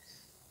present.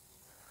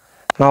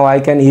 Now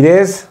I can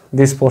erase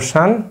this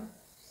portion.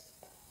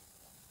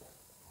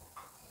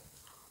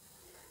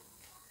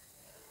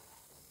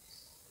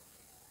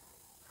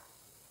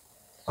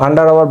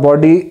 Under our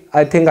body,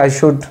 I think I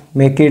should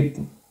make it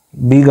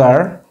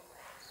bigger,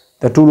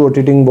 the two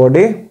rotating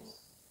body.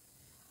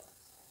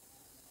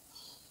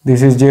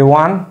 This is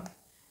J1.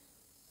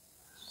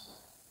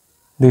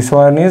 This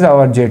one is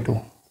our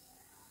J2.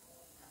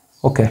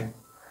 Okay.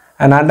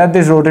 And under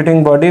this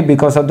rotating body,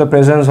 because of the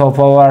presence of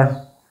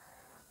our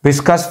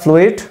viscous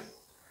fluid,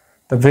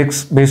 the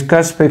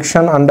viscous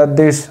friction under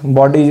this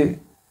body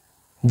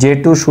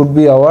J2 should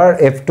be our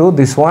F2,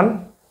 this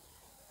one.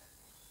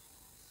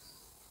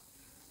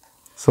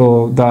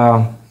 So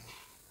the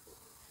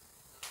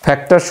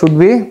factor should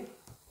be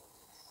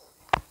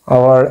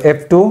our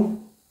F2.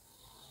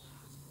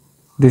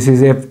 This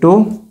is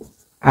F2,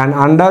 and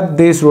under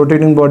this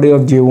rotating body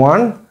of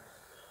J1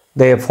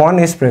 the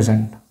F1 is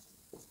present.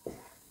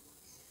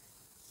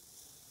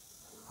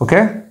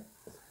 Okay,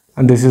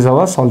 and this is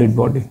our solid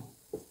body.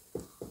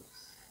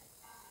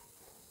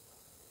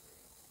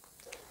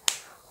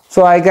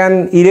 So I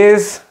can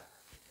erase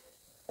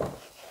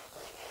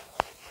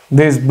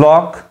this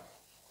block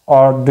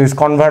or this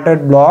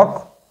converted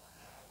block.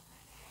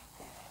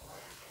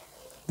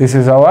 This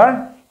is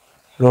our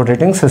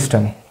rotating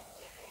system.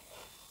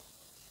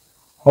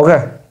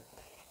 Okay.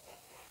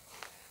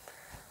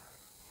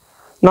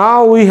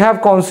 Now we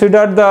have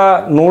considered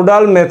the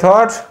nodal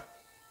method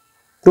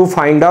to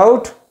find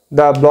out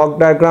the block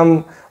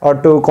diagram, or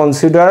to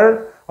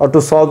consider or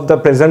to solve the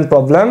present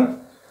problem.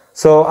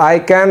 So I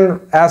can,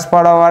 as per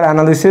our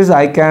analysis,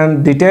 I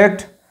can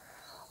detect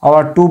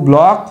our two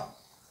block.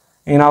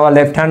 In our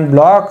left hand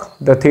block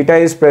the theta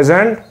is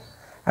present,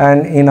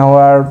 and in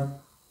our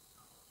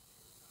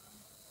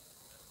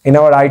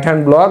right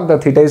hand block the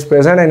theta is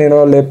present, and in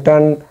our left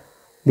hand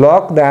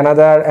block the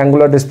another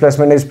angular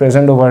displacement is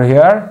present over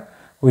here,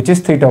 which is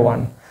theta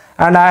 1.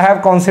 And I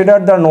have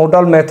considered the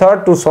nodal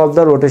method to solve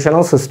the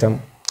rotational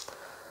system.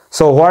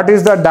 So what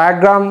is the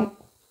diagram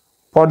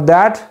for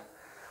that?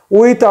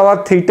 With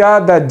our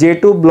theta the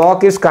J2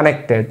 block is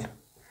connected.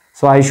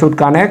 So I should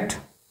connect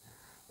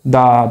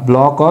the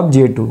block of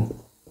J2.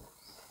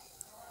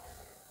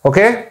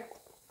 Okay.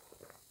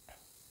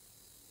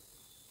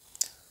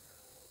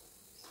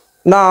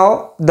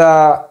 Now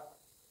the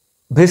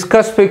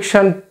viscous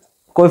friction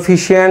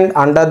coefficient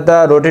under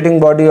the rotating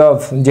body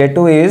of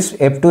J2 is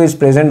F2 is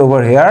present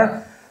over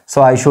here.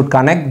 So I should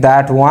connect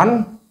that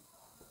one.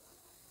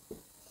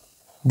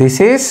 This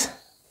is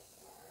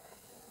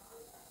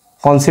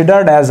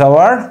considered as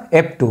our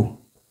F2.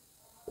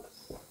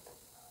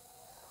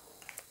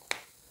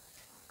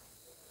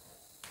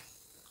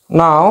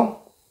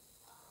 Now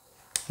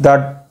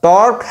the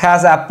torque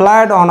has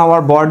applied on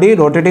our body,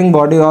 rotating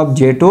body of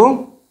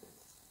J2.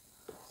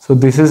 So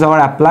this is our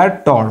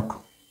applied torque.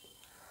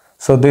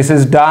 So this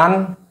is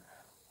done.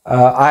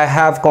 I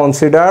have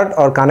considered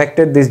or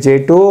connected this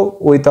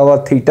J2 with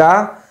our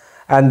theta,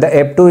 and the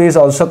F2 is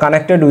also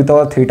connected with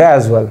our theta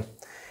as well.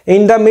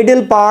 In the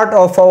middle part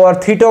of our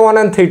theta 1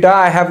 and theta,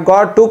 I have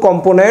got two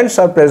components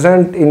are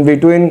present in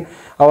between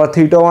our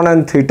theta 1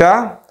 and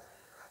theta.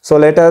 So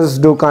let us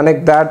do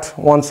connect that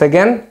once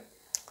again.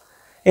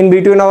 In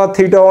between our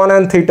theta 1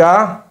 and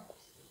theta,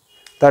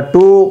 the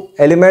two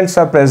elements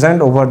are present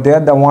over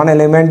there. The one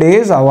element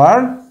is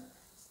our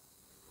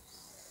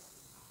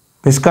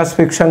viscous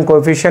friction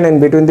coefficient in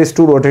between these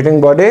two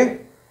rotating body,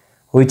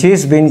 which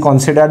is being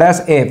considered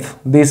as F,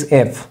 this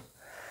F.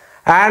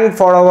 And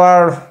for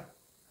our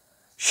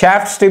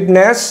shaft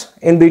stiffness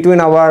in between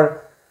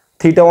our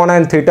theta 1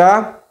 and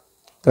theta,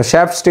 the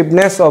shaft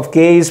stiffness of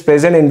K is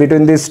present in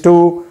between these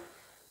two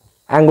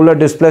angular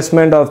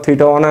displacement of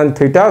theta 1 and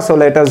theta. So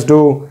let us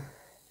do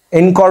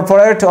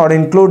incorporate or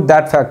include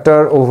that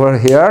factor over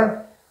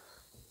here.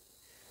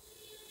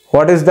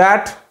 What is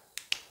that?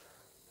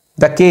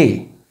 The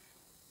K.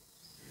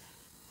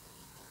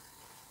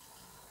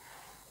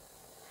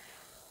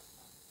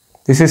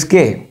 This is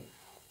K.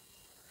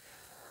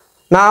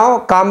 Now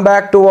come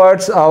back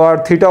towards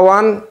our theta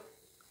 1.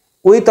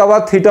 With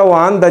our theta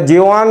 1, the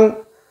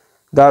J1,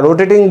 the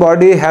rotating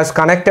body has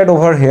connected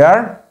over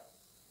here.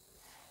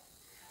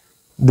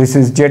 This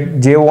is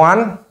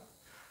J1.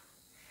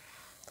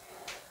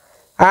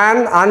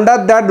 And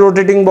under that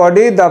rotating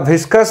body, the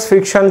viscous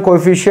friction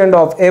coefficient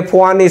of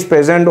F1 is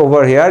present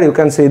over here. You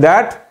can see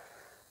that.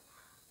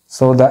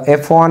 So the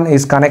F1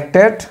 is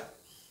connected.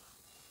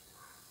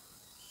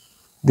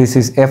 This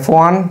is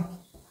F1.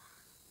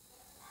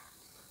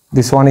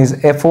 This one is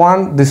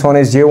F1, this one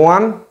is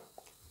J1.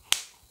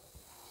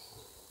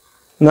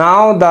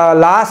 Now the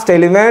last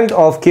element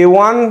of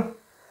K1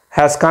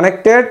 has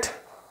connected,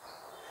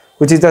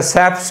 which is the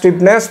shaft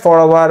stiffness for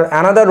our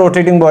another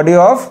rotating body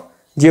of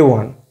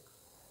J1.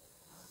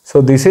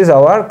 So this is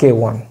our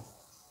K1.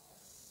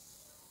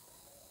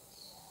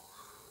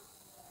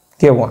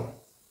 K1.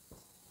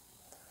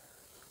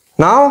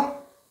 Now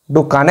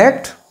to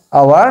connect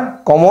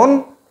our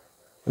common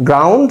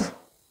ground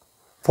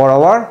for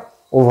our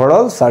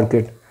overall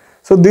circuit.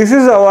 So this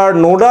is our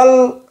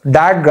nodal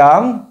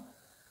diagram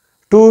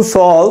to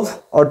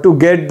solve or to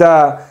get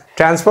the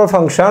transfer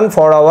function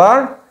for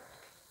our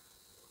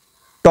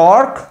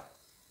torque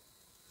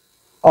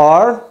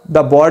or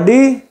the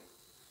body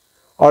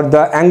or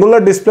the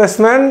angular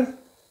displacement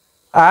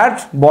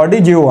at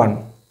body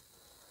J1,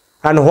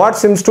 and what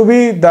seems to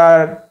be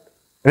the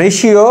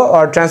ratio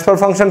or transfer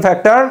function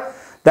factor,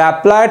 the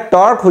applied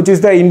torque, which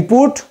is the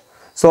input.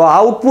 So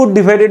output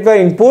divided by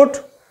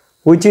input,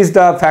 which is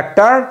the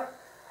factor,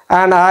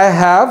 and I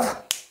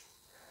have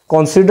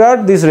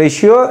considered this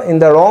ratio in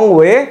the wrong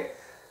way.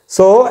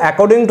 So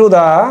according to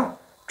the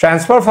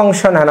transfer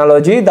function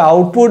analogy, the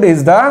output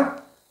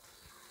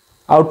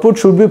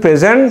should be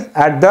present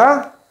at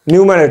the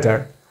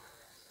numerator.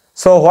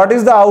 So what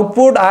is the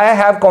output? I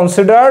have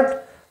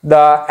considered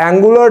the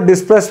angular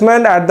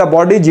displacement at the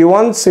body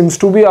G1 seems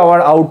to be our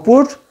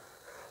output.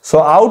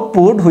 So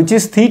output, which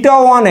is theta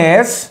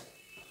 1s,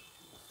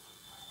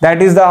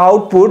 that is the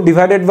output,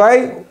 divided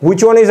by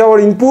which one is our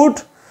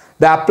input?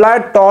 The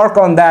applied torque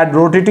on that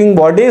rotating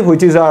body,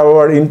 which is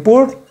our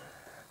input.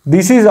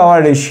 This is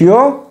our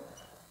ratio,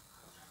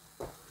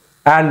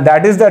 and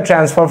that is the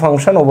transfer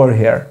function over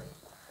here.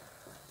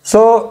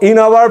 So in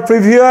our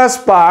previous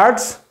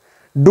parts,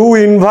 do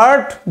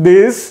invert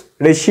this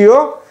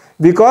ratio,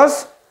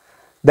 because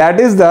that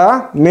is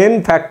the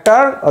main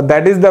factor, or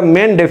that is the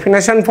main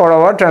definition for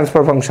our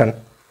transfer function.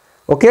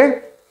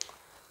 Okay,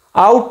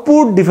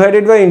 output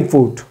divided by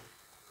input.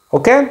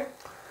 Okay,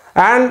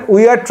 and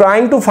we are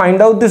trying to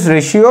find out this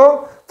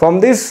ratio from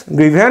this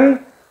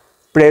given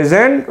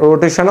present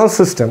rotational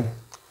system.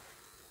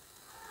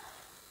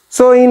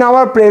 So in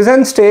our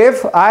present step,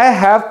 I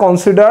have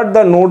considered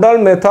the nodal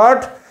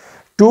method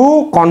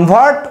to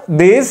convert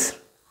this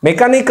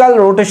mechanical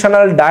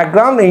rotational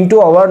diagram into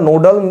our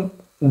nodal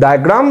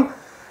diagram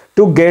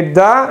to get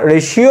the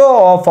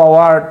ratio of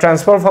our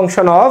transfer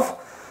function of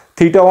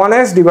theta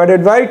 1s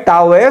divided by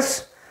tau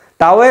s.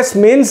 Tau s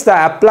means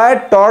the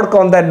applied torque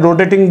on that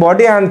rotating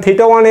body, and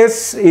theta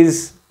 1s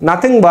is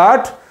nothing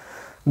but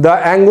the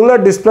angular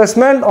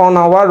displacement on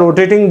our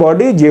rotating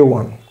body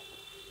J1.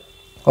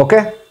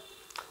 Okay,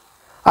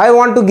 I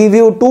want to give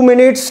you 2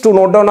 minutes to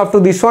note down up to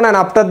this one, and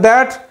after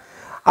that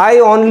I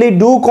only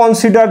do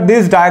consider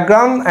this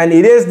diagram and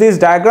erase this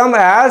diagram,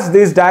 as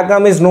this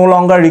diagram is no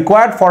longer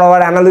required for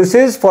our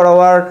analysis, for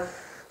our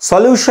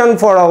solution,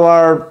 for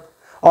our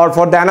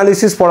for the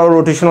analysis for our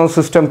rotational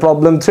system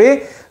problem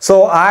 3.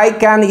 So I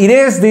can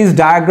erase this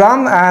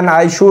diagram and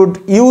I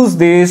should use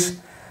this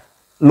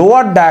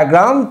lower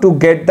diagram to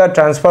get the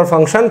transfer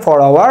function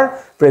for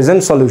our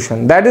present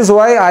solution. That is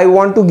why I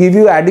want to give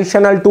you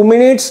additional 2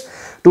 minutes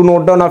to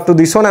note down up to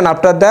this one, and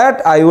after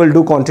that I will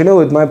do continue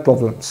with my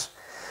problems.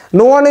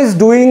 no one is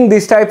doing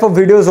this type of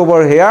videos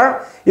over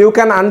here, you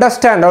can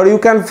understand or you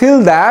can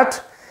feel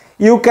that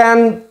you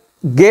can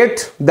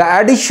get the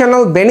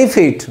additional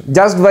benefit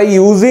just by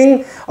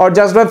using or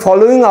just by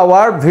following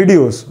our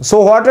videos.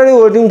 So what are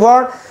you waiting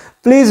for?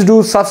 Please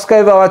do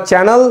subscribe our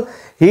channel,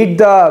 hit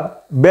the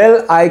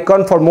bell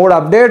icon for more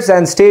updates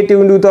and stay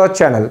tuned with our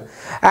channel.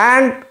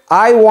 And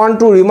I want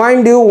to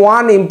remind you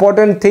one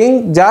important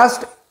thing,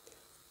 just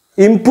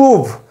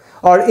improve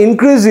or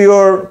increase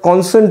your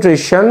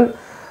concentration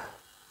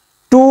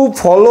to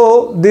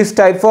follow this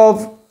type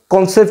of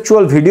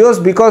conceptual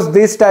videos, because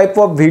this type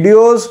of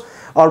videos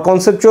or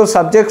conceptual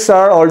subjects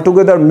are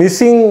altogether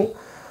missing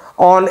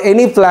on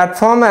any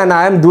platform, and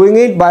I am doing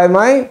it by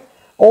my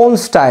own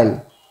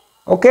style.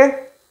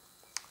 Okay,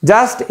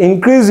 just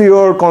increase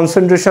your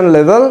concentration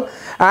level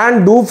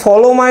and do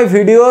follow my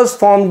videos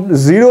from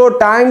 0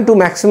 time to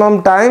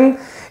maximum time.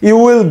 You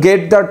will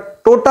get the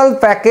total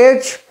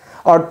package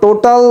or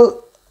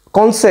total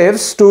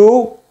concepts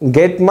to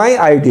get my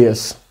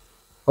ideas.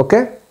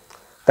 Okay,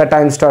 the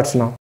time starts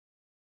now.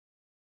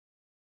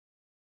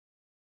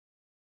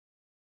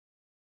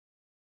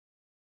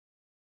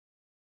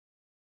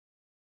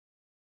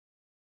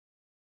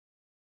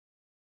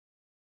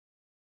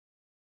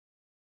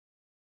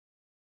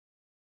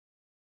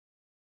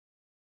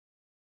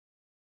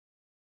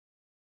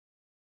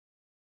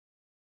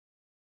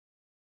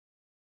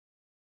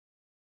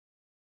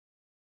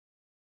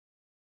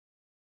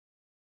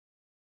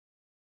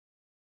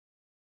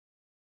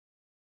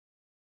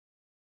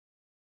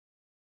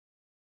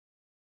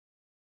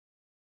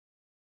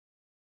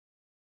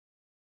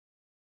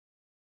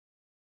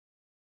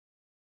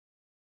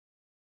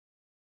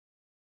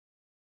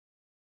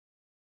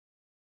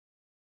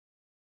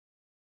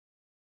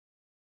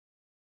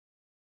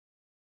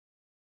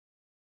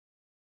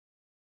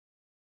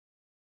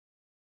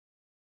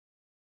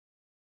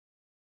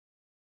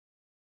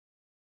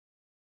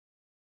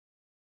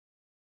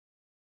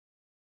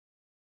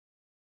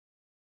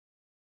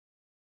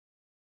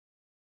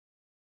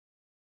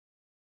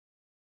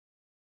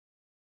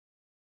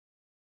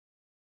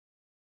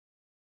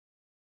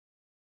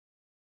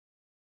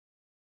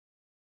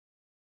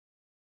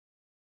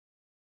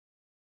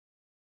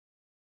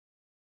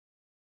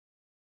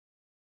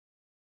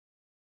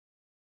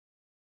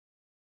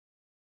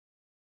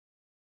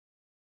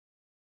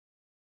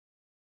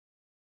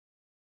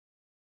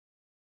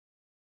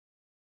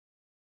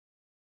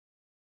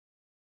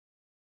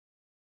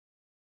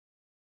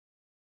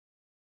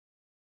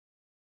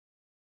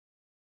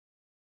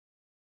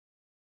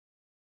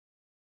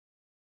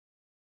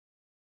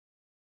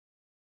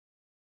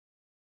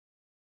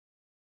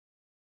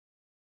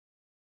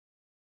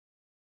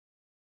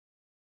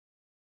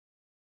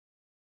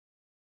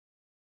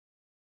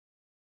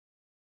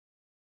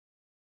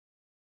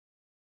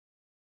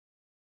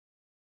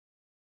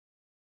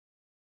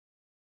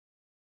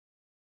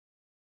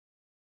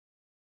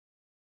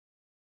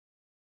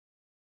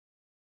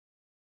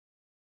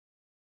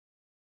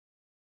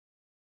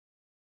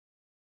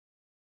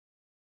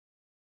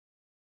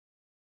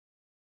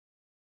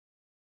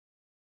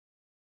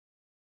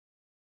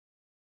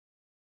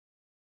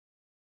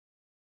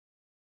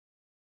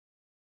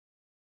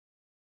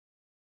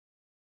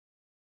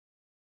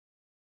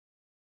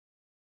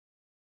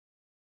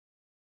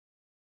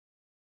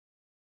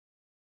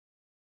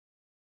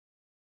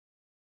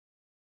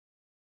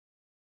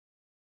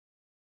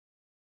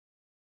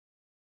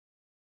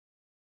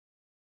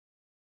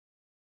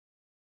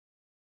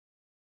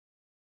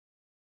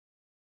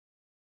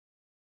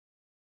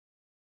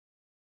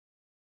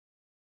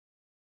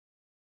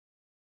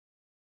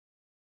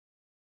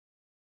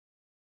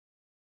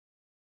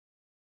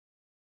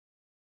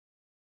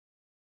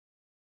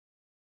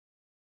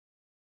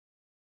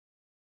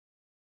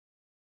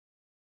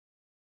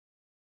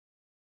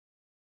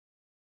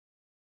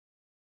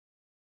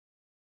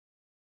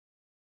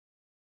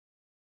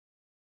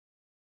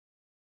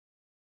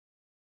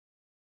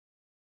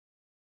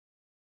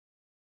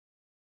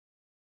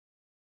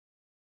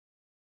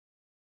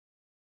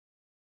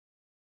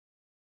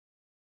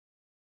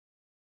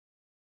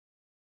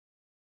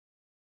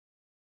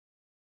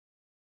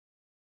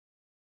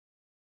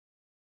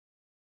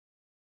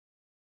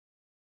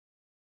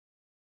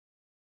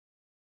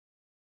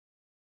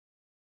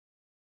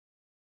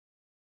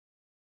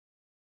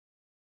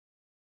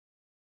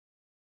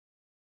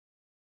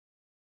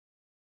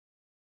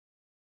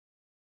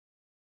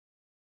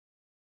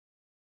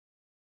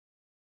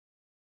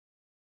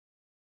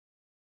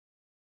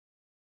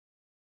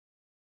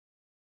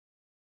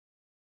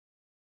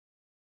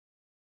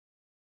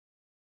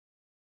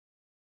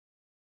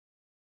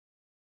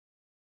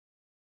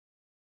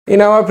 In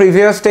our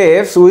previous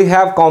steps, we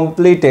have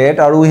completed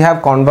or we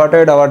have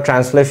converted our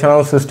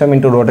translational system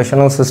into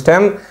rotational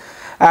system,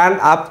 and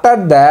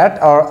after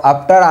that, or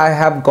after I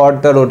have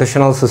got the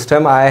rotational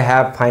system, I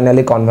have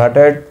finally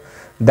converted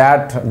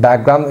that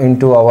diagram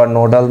into our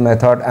nodal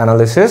method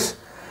analysis,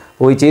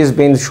 which is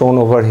being shown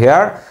over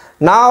here.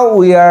 Now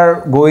we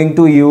are going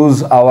to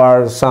use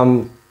our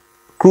some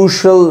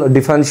crucial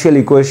differential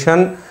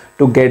equation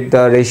to get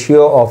the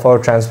ratio of our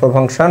transfer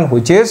function,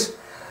 which is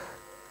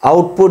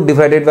output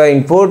divided by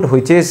input,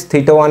 which is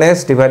theta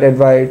 1s divided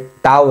by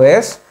tau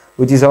s,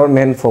 which is our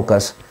main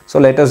focus. So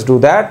let us do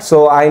that.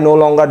 So I no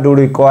longer do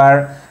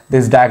require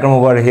this diagram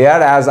over here,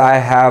 as I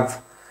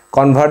have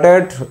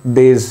converted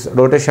this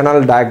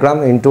rotational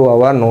diagram into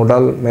our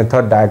nodal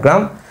method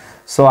diagram.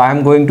 So I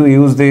am going to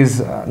use this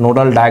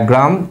nodal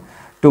diagram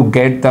to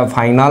get the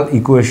final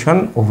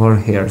equation over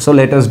here. So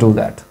let us do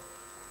that.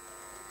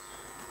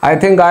 I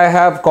think I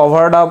have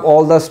covered up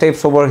all the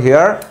steps over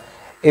here.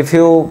 If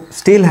you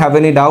still have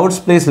any doubts,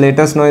 please let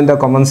us know in the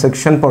comment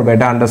section for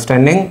better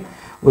understanding.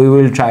 We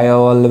will try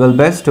our level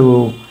best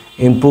to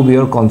improve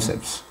your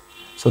concepts.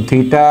 So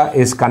theta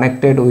is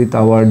connected with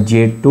our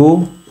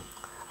J2.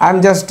 I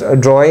am just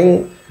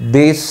drawing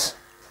this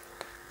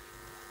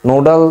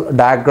nodal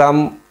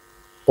diagram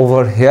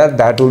over here.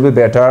 That will be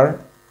better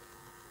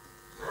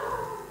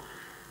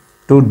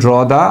to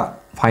draw the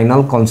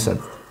final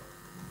concept.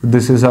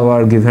 This is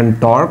our given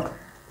torque,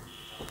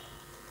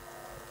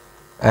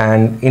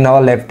 and in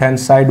our left hand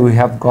side we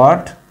have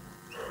got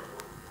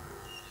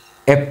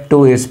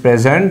F2 is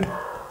present,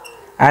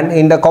 and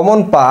in the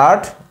common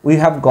part we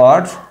have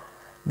got,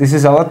 this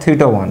is our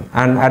theta 1,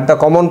 and at the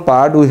common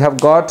part we have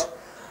got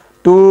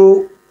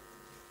two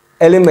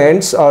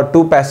elements or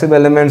two passive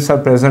elements are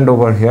present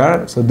over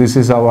here. So this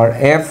is our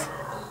F,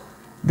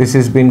 this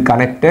is been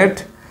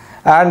connected,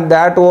 and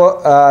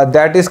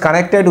that is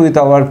connected with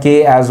our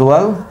K as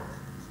well,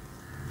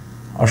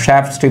 or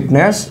shaft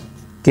stiffness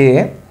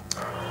K,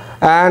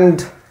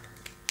 and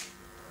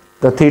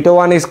the theta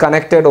 1 is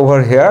connected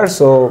over here.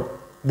 So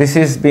this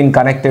is been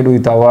connected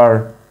with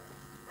our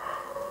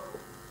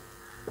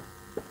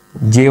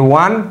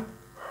J1,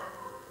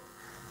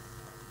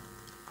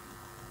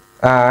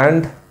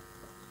 and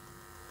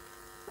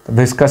the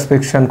viscous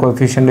friction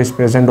coefficient is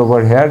present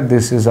over here.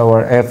 This is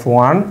our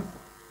F1,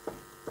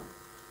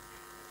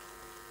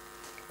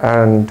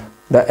 and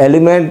the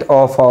element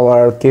of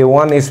our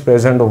K1 is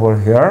present over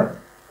here.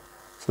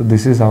 So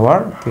this is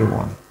our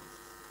K1.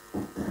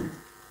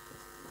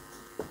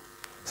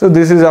 So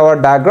this is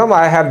our diagram.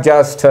 I have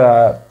just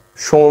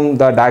shown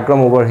the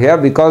diagram over here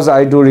because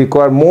I do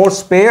require more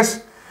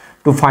space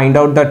to find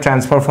out the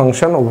transfer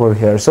function over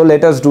here. So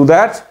let us do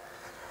that.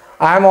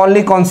 I am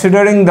only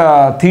considering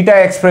the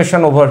theta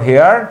expression over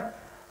here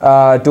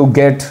to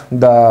get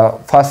the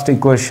first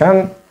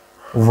equation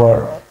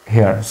over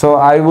here. So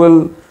I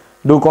will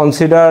do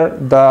consider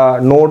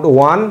the node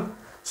 1.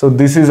 So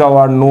this is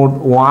our node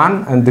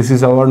 1 and this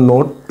is our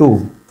node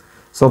 2.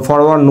 So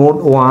for our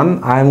node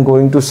 1, I am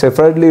going to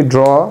separately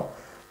draw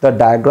the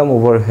diagram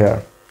over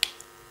here.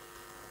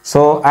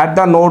 So at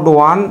the node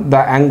 1, the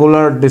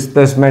angular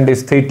displacement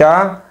is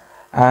theta,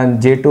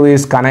 and J2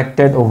 is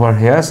connected over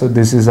here. So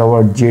this is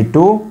our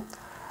J2,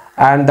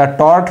 and the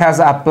torque has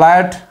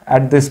applied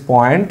at this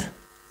point.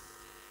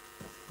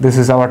 This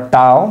is our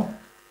tau,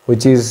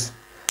 which is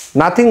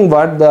nothing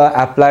but the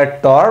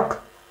applied torque,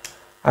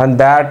 and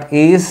that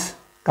is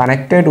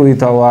connected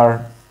with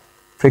our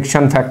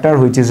friction factor,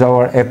 which is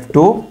our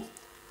F2.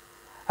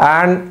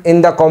 And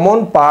in the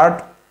common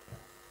part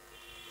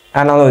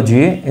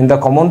analogy,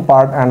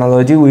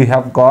 we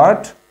have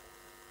got,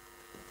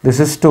 this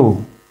is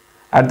 2.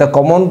 At the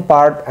common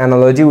part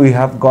analogy, we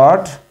have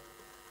got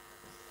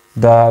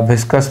the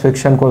viscous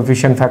friction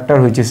coefficient factor,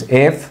 which is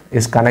F,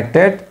 is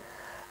connected,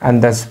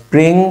 and the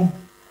spring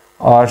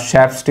or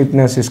shaft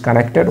stiffness is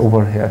connected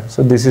over here.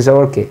 So this is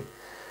our K.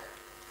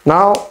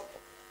 Now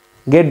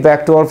get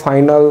back to our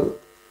final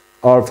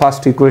or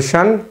first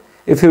equation.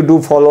 If you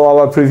do follow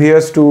our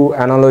previous two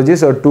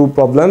analogies or two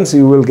problems,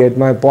 you will get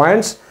my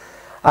points.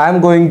 I am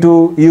going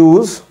to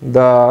use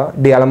the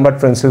D'Alembert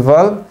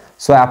principle.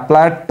 So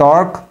applied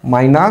torque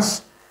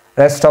minus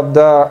rest of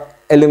the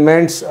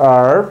elements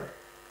are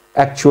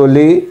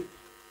actually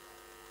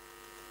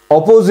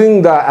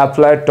opposing the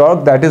applied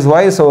torque. That is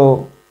why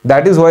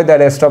the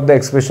rest of the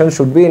expression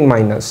should be in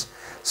minus.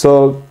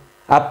 So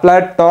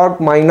applied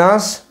torque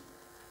minus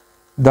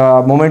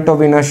the moment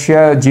of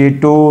inertia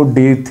J2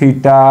 d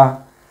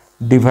theta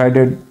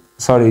divided,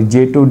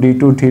 J2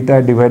 d2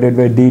 theta divided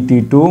by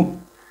dt2.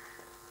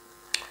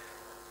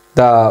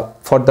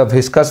 For the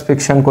viscous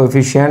friction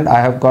coefficient,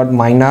 I have got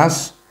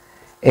minus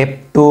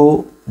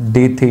F2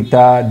 d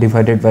theta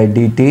divided by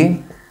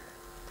dt.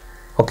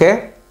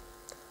 Okay.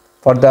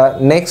 For the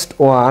next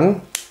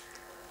one,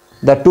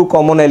 the two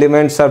common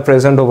elements are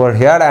present over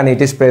here, and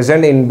it is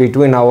present in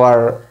between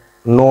our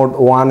node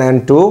 1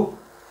 and 2.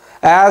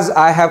 As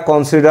I have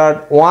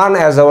considered 1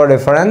 as our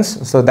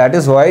reference, so that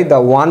is why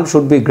the 1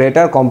 should be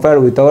greater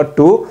compared with our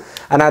 2,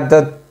 and at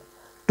the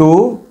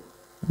 2,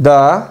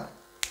 the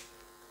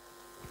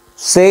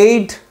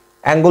said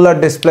angular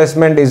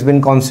displacement is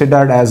been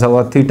considered as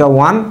our theta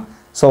 1.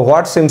 So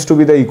what seems to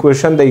be the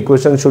equation? The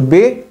equation should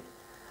be,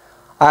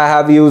 I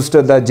have used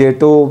the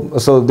J2,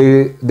 so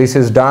this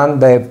is done,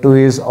 the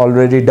F2 is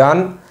already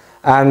done,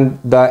 and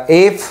the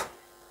F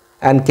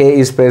and K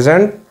is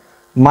present,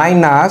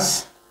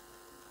 minus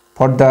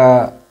for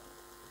the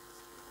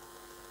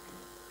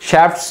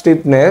shaft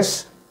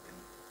stiffness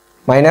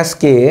minus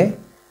k,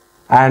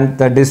 and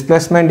the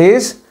displacement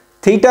is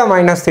theta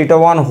minus theta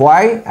 1.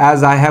 Why?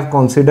 As I have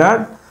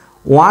considered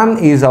 1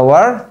 is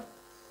our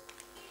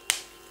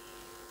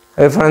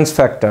reference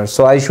factor,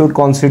 so I should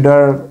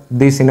consider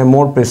this in a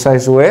more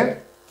precise way.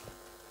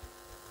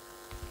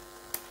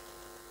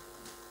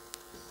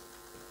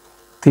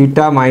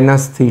 Theta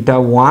minus theta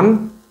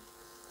 1,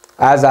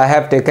 as I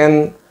have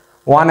taken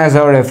 1 as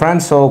our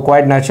reference, so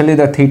quite naturally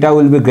the theta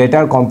will be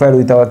greater compared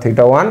with our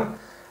theta 1.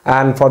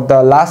 And for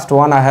the last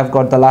one, I have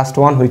got the last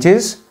one, which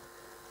is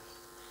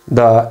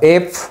the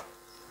f,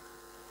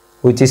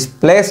 which is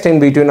placed in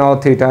between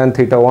our theta and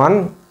theta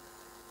 1,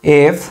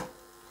 f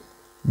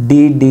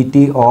d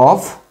dt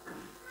of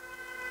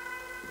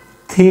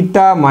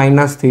theta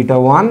minus theta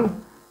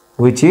 1,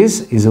 which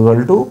is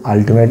equal to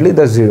ultimately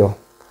the 0.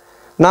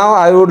 Now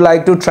I would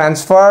like to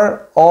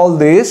transfer all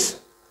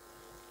these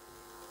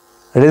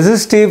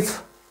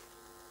resistive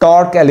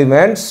torque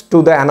elements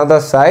to the another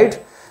side.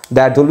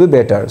 That will be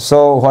better.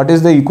 So what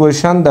is the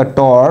equation? The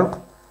torque,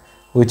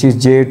 which is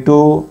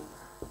J2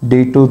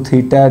 d2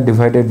 theta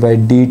divided by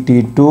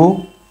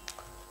dt2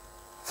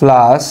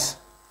 plus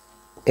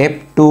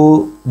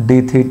f2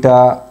 d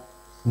theta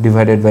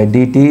divided by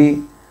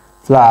dt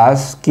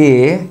plus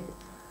k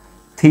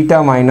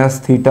theta minus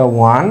theta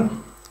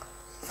 1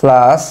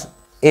 plus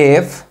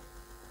f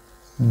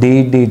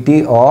d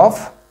dt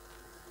of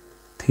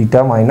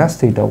theta minus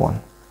theta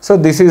 1. So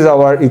this is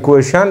our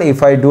equation.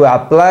 If I do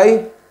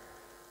apply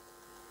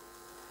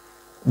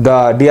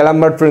the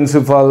D'Alembert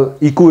principle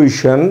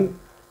equation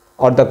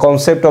or the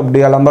concept of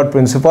D'Alembert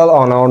principle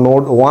on our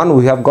node 1,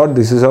 we have got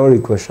this is our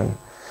equation.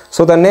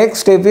 So the next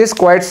step is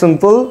quite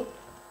simple.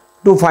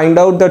 To find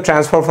out the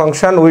transfer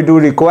function, we do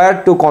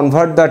require to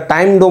convert the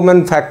time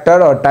domain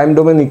factor or time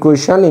domain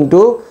equation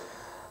into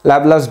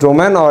Laplace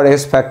domain or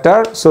S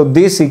factor. So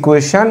this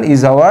equation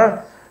is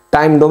our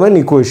time domain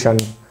equation.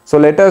 So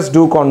let us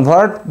do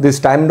convert this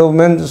time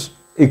domain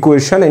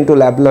equation into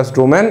Laplace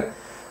domain.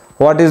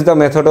 What is the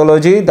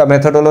methodology? The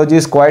methodology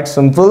is quite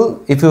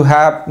simple. If you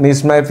have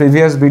missed my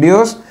previous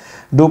videos,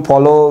 do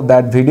follow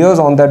that videos.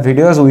 On that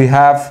videos we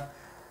have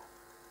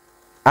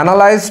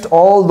analyzed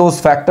all those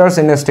factors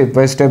in a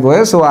step-by-step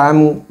way. So I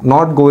am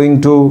not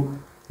going to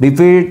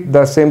repeat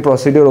the same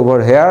procedure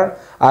over here.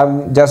 I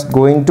am just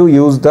going to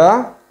use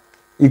the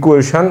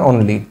equation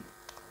only.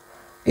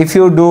 If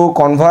you do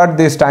convert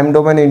this time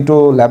domain into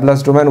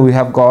Laplace domain, we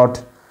have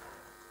got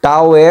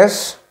tau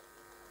s.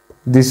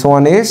 This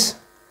one is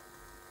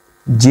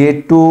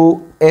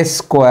J2 s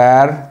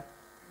square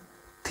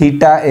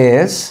theta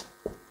s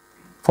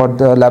for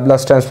the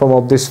Laplace transform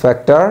of this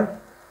factor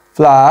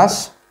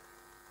plus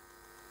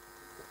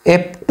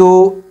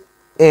f2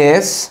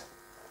 s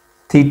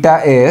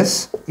theta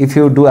s, if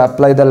you do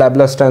apply the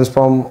Laplace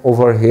transform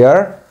over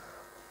here,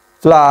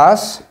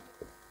 plus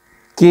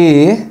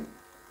k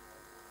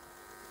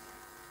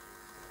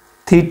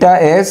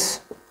theta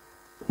s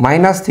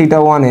minus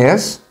theta 1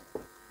 s,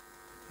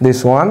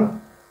 this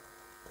one,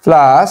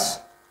 plus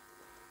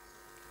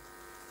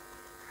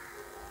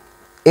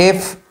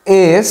f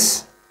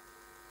s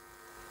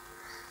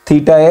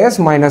theta s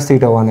minus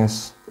theta 1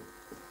 s,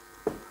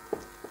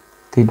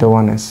 theta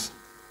 1 s.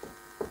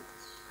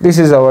 This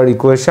is our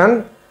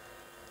equation.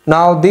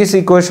 Now this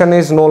equation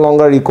is no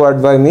longer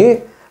required by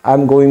me. I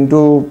am going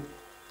to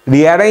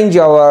rearrange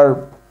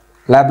our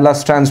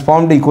Laplace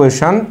transformed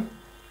equation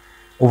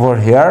over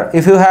here.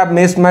 If you have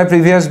missed my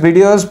previous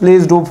videos,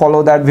 please do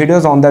follow that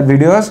videos. On that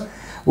videos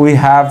we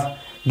have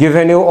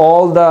given you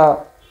all the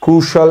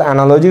crucial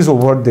analogies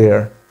over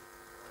there.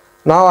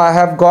 Now I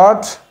have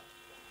got,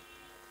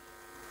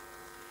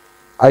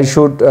 I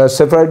should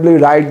separately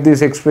write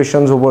these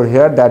expressions over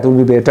here, that will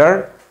be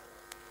better.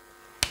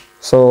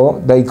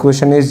 So the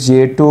equation is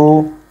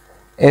J2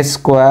 s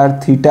square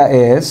theta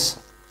s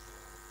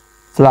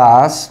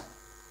plus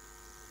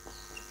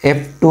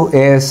f2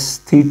 s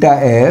theta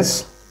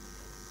s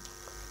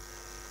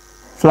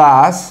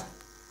plus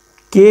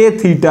k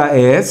theta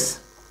s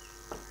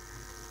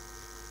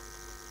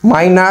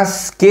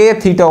minus k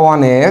theta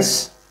 1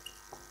 s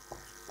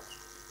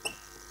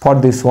for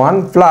this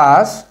one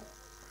plus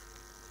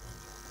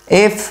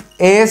f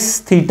s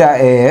theta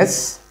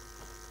s,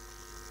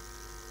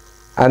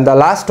 and the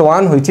last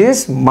one which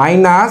is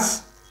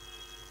minus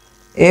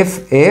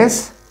f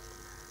s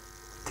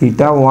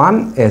theta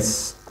 1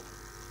 s.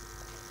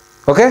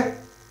 Okay,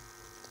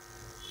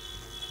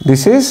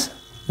 this is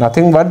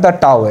nothing but the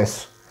tau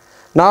s.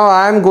 Now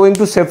I am going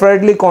to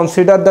separately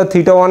consider the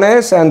theta 1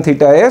 s and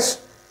theta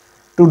s.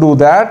 To do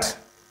that,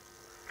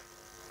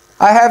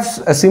 I have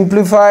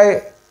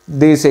simplified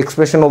this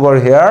expression over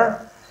here,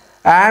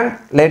 and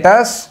let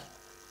us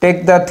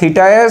take the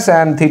theta s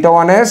and theta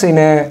 1 s in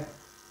a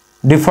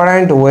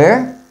different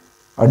way,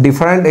 a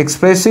different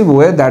expressive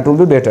way, that will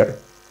be better.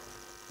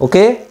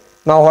 Okay,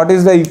 now what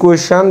is the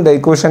equation? The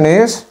equation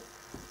is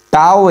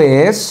tau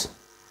s.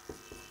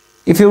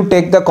 If you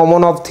take the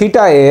common of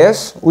theta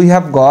s, we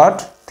have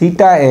got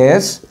theta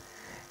s.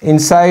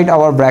 Inside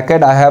our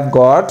bracket I have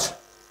got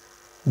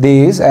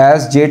this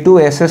as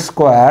J2 s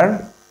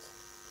square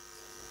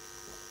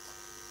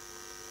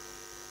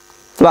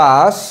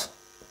plus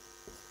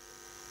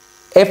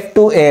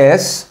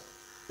F2S,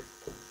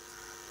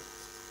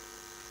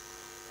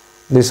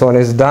 this one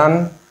is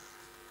done,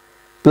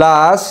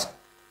 plus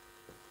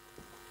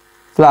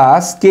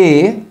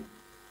K,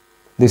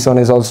 this one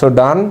is also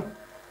done,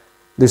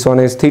 this one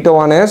is theta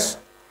 1s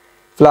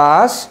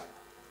plus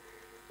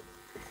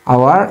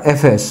our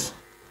Fs.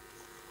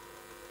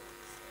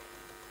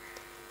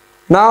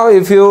 Now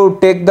if you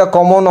take the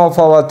common of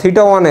our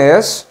theta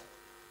 1s,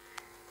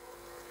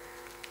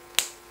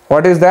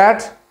 what is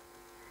that?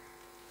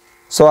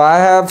 So I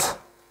have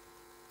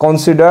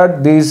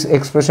considered this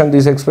expression,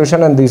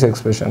 and this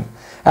expression,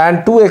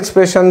 and two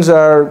expressions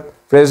are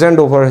present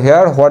over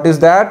here. What is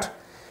that?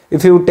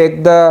 If you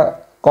take the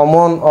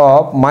common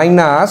of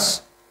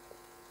minus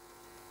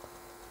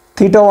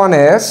theta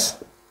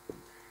 1s,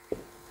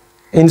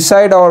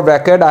 inside our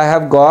bracket I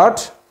have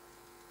got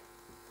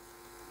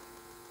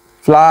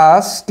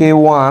plus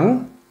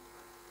k1,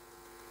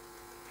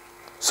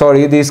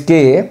 sorry, this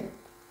k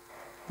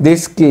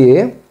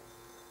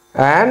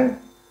and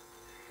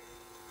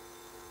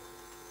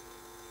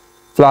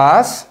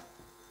plus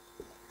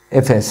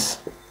Fs.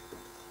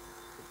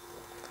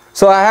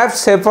 So I have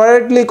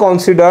separately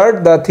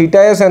considered the theta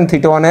s and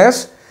theta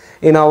 1s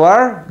in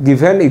our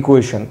given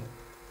equation.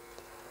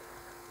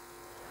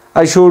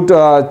 I should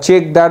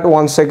check that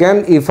once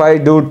again. If I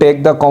do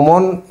take the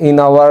common in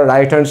our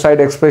right hand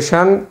side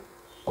expression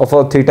of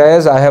our theta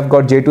s, I have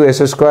got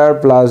j2s square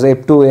plus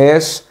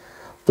f2s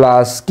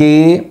plus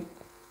k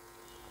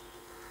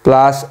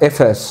plus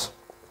Fs.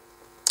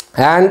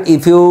 And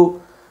if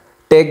you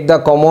take the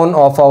common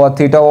of our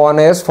theta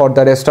 1s for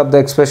the rest of the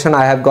expression,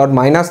 I have got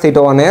minus theta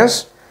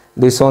 1s.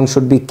 This one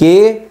should be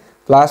k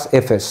plus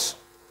Fs.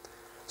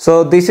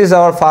 So this is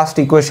our first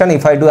equation.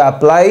 If I do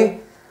apply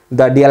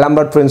the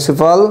D'Alembert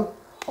principle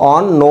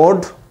on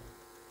node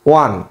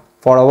 1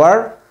 for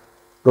our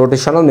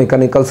rotational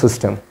mechanical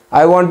system,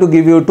 I want to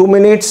give you 2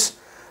 minutes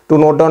to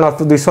note down up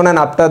to this one, and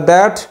after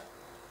that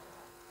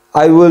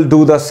I will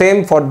do the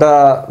same for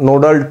the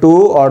nodal 2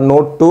 or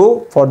node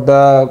 2 for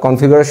the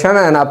configuration,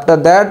 and after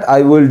that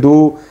I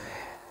will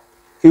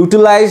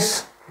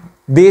utilize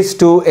these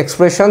two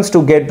expressions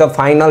to get the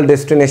final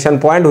destination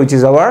point, which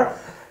is our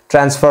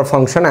transfer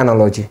function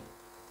analogy.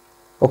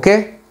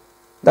 Okay,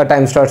 the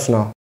time starts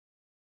now.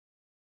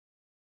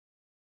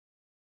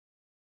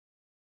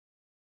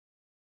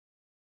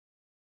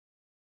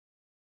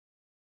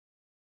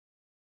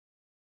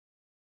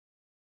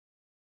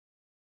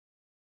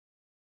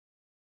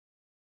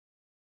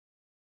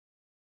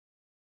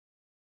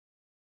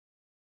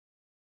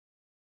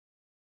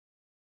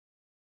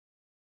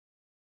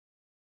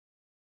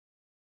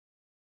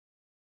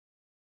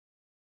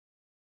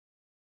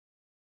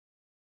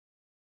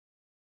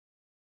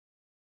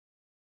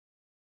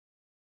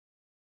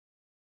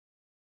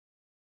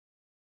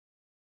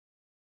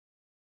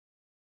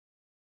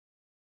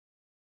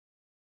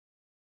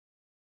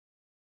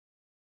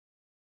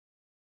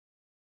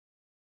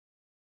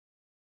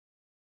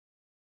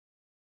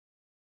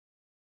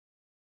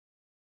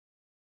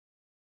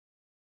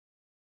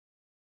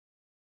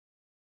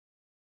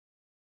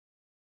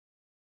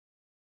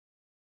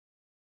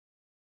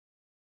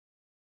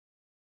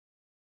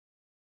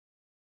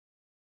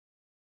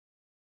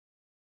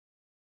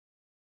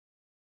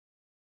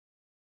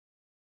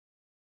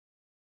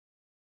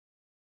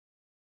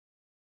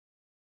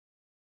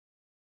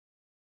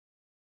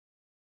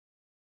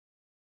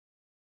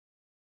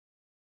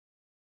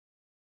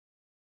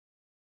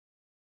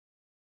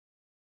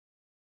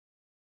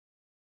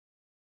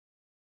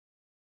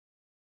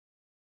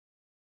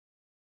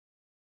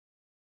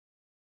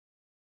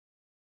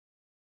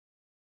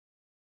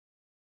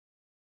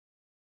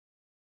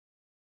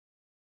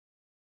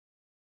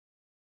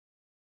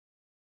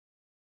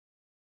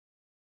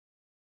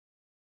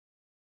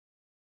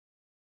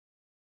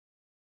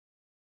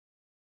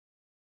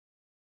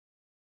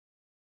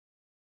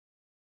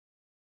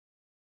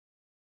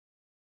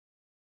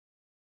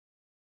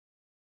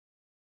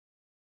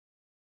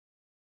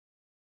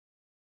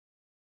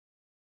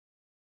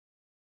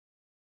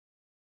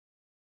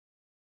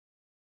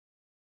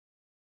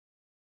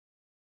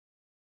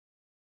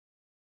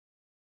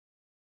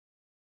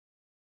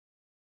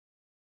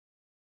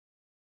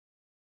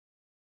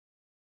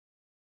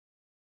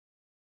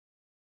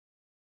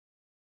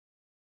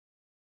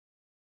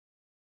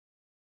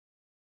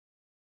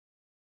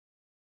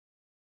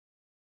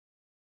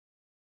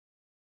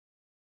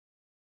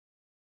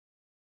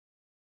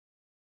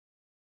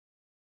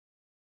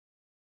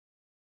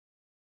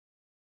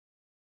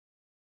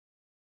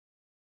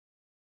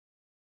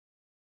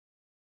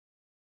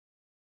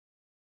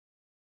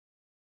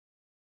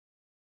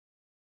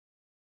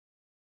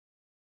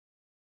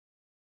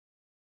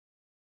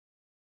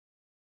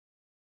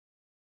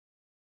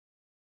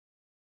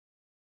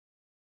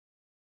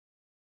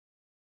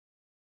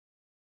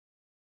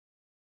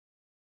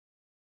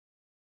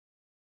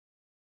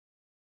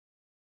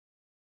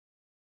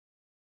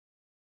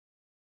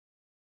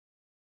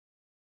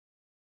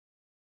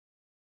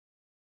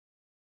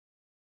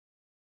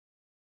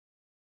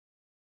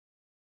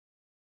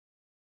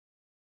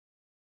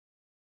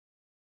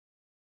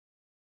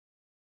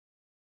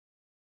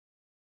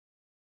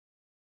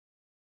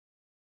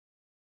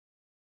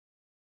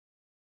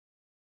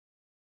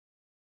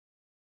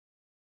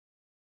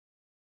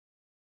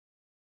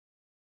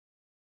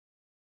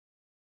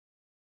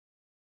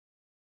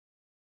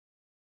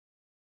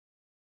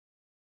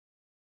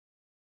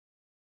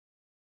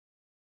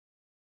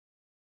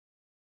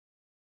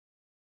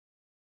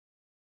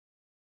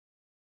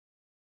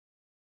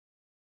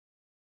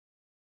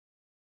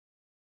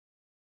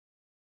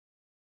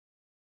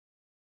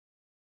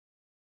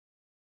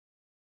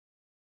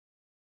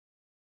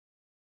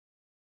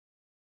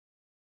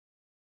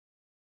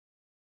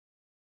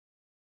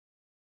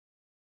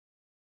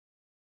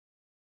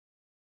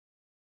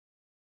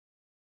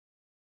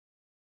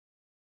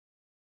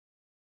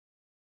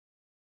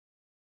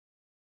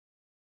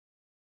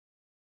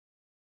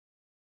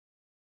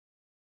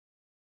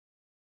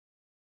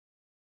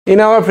 In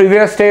our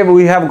previous step,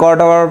 we have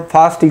got our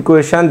first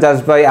equation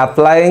just by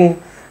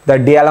applying the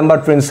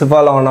D'Alembert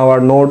principle on our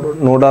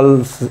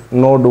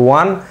node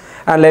 1,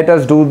 and let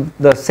us do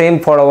the same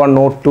for our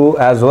node 2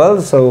 as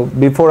well. So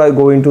before I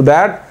go into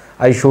that,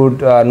 I should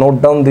note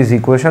down this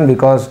equation,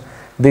 because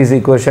this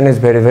equation is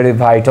very, very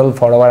vital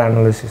for our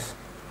analysis.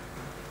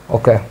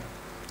 Okay,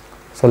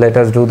 so let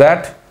us do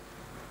that.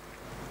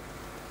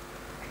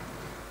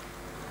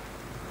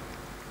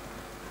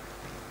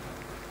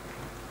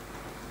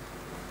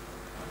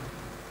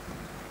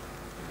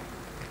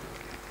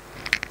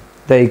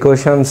 The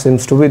equation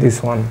seems to be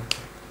this one.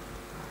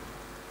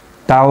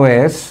 Tau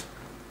s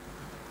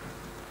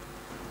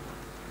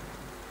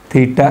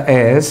theta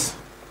s,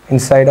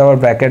 inside our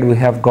bracket we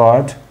have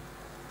got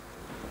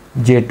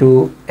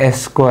j2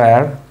 s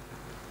square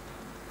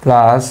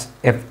plus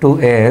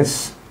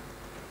f2s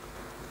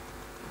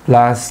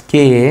plus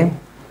k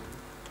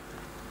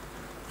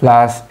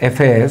plus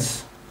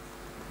fs.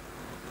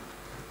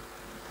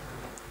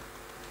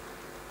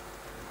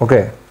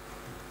 Okay,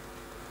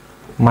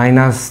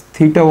 minus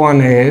theta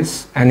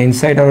 1s, and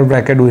inside our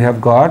bracket we have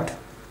got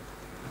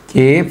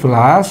k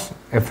plus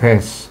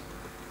fs.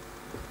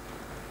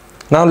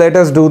 Now let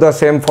us do the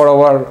same for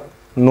our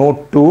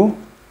node 2.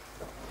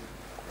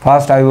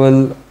 First I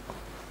will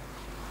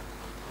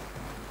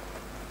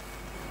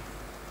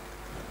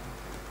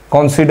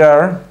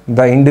consider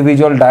the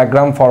individual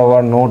diagram for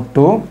our node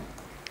 2.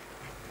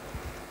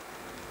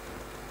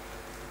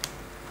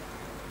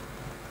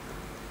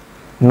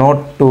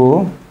 Node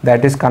 2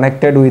 that is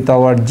connected with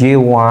our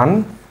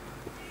J1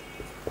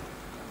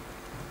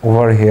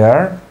 over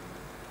here,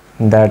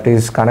 that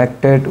is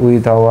connected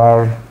with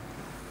our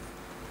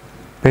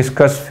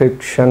viscous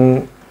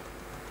friction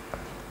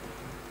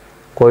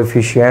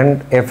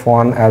coefficient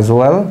F1 as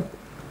well,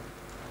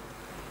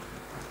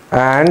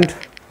 and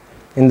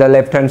in the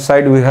left hand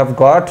side we have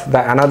got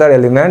the another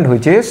element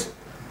which is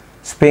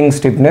spring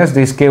stiffness,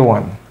 this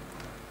K1.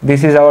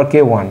 This is our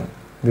K1,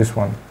 this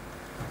one.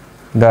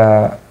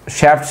 The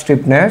shaft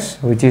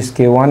stiffness, which is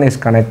K1, is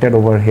connected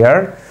over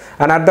here,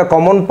 and at the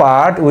common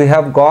part we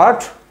have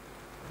got,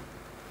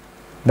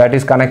 that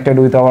is connected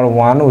with our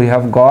 1, we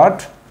have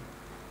got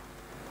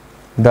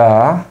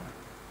the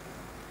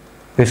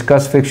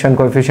viscous friction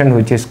coefficient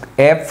which is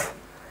F,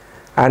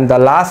 and the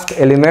last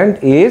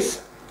element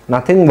is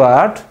nothing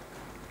but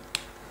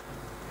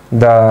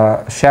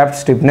the shaft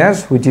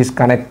stiffness which is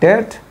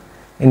connected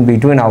in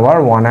between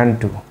our 1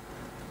 and 2,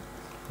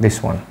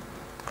 this one.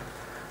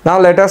 Now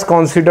let us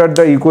consider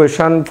the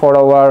equation for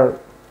our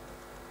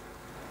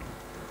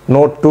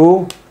node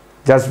 2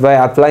 just by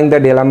applying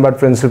the D'Alembert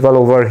principle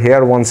over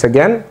here once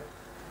again.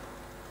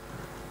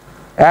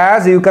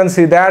 As you can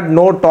see that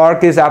no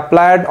torque is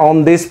applied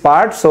on this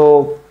part,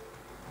 so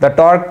the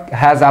torque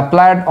has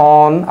applied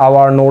on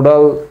our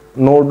node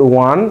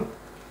 1.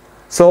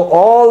 So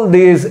all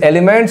these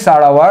elements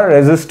are our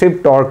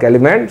resistive torque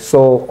elements,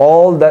 so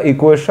all the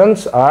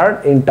equations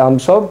are in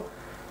terms of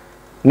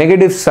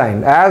negative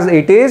sign, as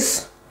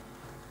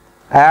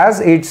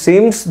it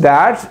seems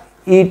that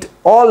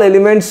all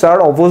elements are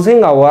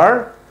opposing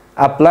our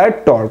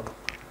applied torque.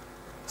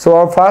 So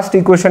our first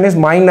equation is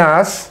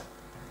minus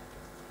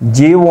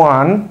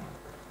J1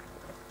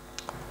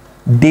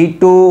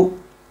 d2,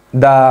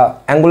 the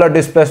angular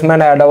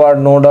displacement at our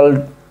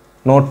node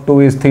 2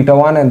 is theta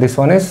 1 and this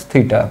one is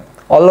theta.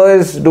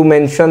 Always do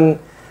mention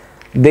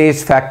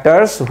these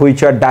factors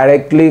which are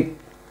directly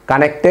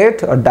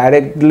connected or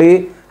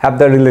directly have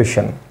the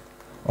relation.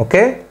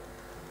 Okay,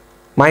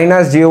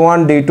 minus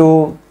J1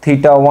 d2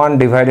 theta 1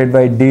 divided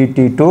by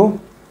dt2,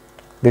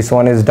 this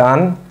one is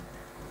done,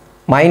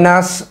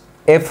 minus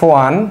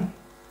F1,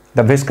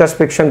 the viscous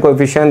friction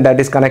coefficient that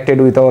is connected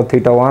with our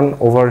theta 1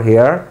 over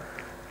here,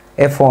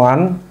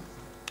 F1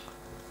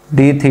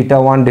 d theta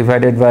 1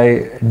 divided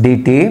by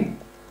dt.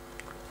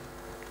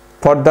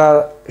 For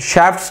the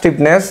shaft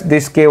stiffness,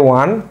 this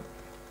K1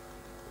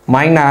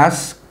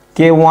 minus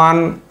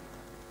K1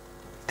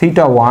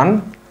 theta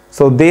 1.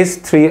 So these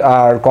three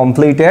are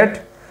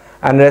completed,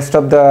 and rest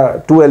of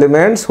the two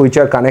elements which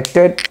are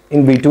connected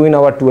in between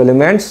our two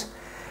elements.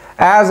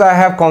 As I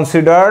have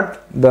considered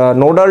the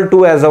nodal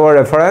 2 as our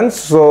reference,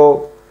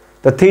 so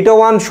the theta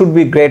 1 should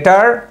be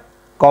greater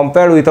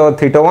compared with our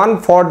theta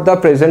 1 for the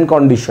present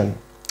condition.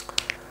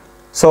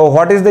 So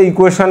what is the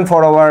equation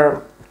for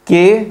our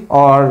K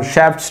or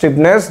shaft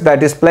stiffness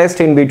that is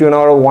placed in between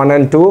our 1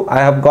 and 2? I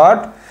have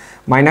got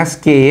minus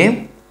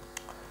K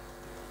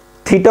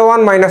theta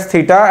 1 minus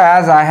theta,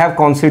 as I have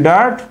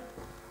considered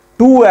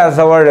 2 as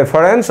our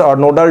reference or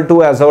nodal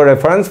 2 as our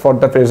reference for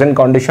the present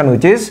condition,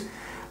 which is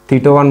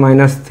theta 1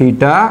 minus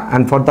theta,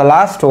 and for the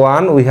last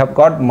one we have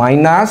got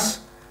minus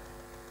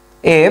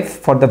F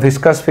for the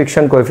viscous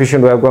friction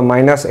coefficient, we have got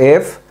minus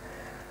F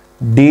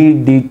d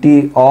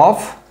dt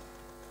of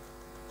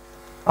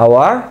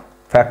our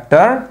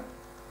factor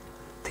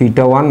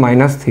theta 1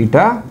 minus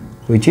theta,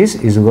 which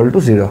is equal to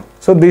 0.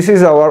 So this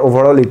is our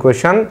overall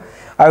equation.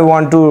 I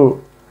want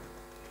to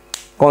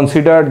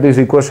consider this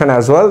equation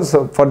as well.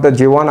 So for the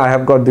J1 I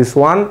have got this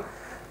one,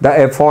 the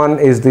F1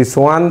 is this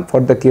one, for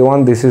the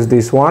K1 this is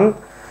this one,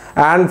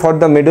 and for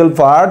the middle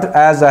part,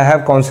 as I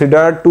have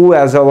considered 2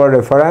 as our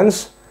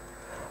reference,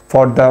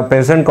 for the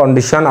present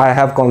condition I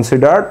have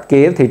considered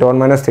K theta 1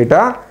 minus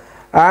theta,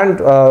 and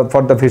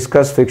for the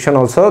viscous friction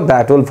also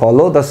that will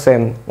follow the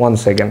same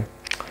once again.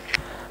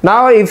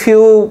 Now if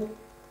you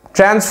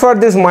transfer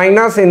this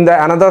minus in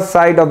the another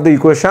side of the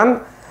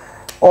equation,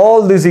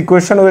 all these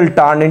equation will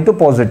turn into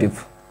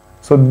positive.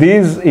 So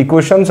these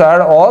equations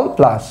are all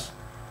plus.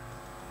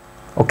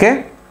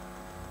 Okay,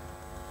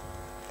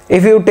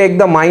 if you take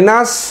the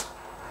minus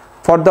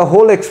for the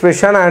whole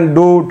expression and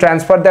do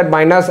transfer that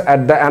minus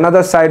at the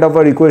another side of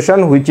our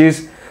equation, which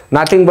is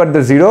nothing but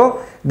the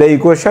 0, the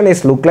equation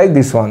is look like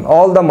this one.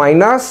 All the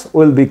minus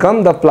will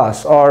become the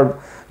plus, or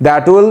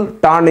that will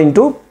turn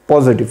into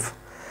positive.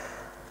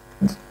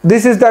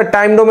 This is the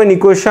time domain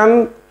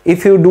equation.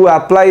 If you do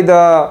apply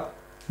the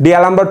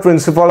D'Alembert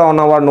principle on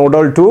our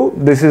nodal 2,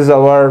 this is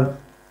our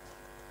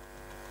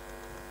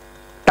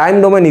time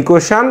domain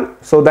equation.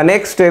 So the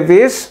next step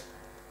is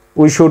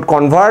we should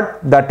convert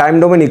the time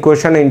domain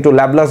equation into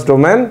Laplace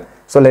domain.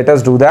 So let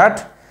us do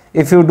that.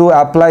 If you do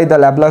apply the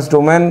Laplace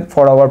domain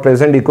for our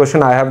present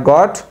equation, I have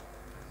got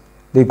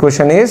the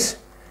equation is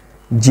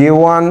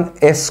J1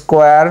 S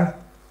square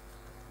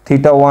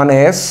theta 1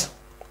 S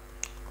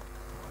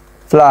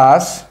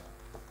plus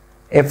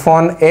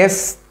F1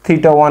 S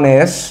theta 1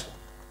 S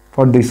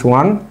for this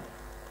one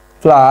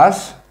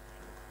plus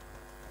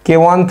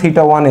K1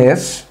 theta 1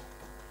 S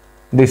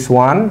this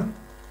one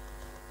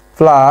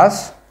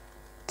plus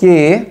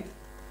K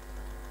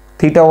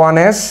theta 1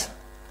 S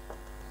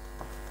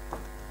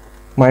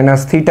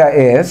minus theta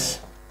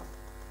S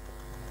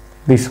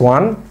this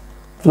one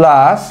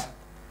plus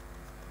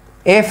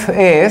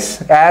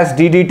Fs as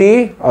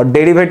ddt, or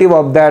derivative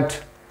of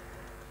that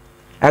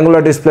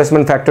angular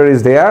displacement factor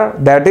is there,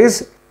 that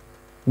is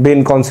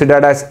been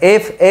considered as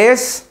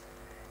Fs.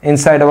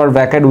 Inside our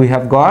bracket we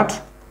have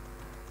got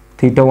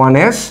theta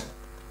 1s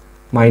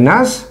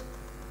minus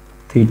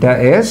theta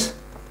s,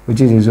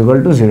 which is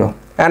equal to 0.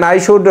 And I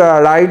should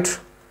write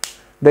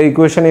the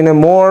equation in a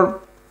more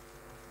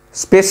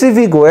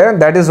specific way.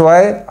 That is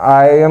why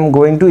I am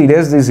going to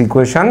erase this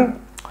equation,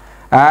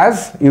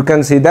 as you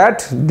can see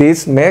that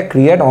this may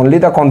create only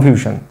the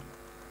confusion.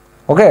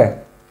 Okay,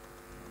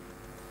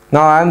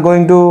 now I am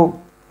going to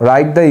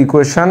write the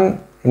equation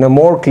in a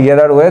more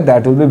clearer way,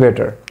 that will be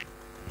better.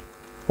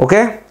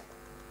 Okay,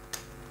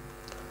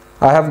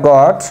 I have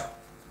got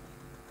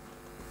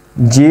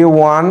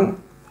J1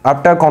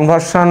 after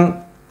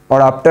conversion,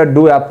 or after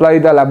do apply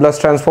the Laplace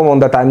transform on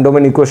the time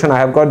domain equation, I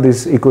have got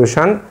this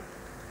equation.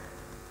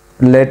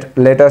 Let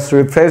us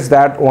rephrase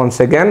that once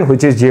again,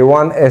 which is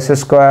J1 S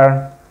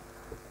square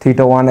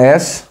theta 1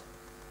 S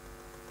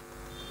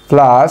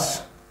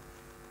plus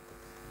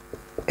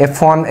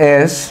F1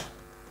 S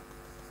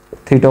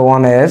theta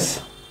 1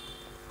 S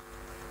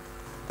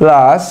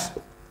plus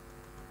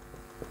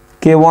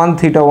K1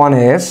 theta 1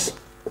 S,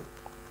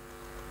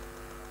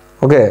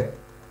 okay,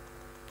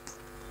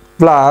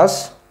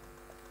 plus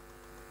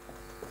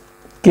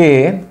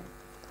K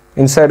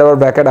inside our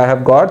bracket I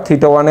have got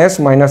theta 1 S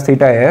minus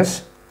theta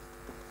S,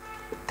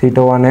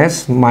 theta 1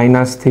 S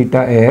minus theta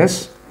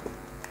S,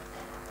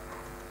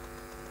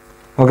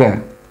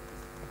 okay,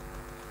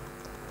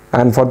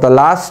 and for the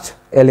last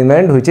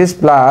element, which is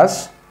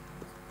plus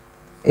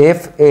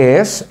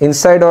Fs,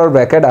 inside our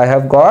bracket I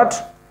have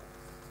got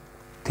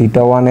theta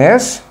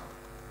 1s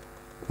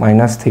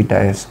minus theta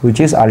s, which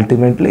is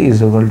ultimately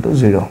is equal to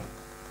 0.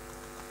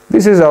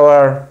 This is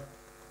our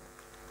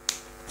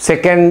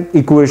second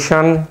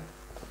equation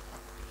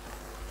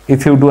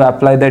if you do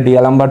apply the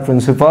D'Alembert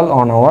principle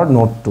on our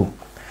node 2.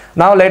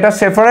 Now let us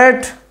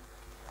separate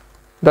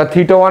the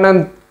theta 1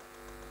 and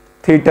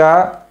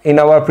theta in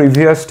our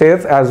previous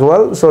step as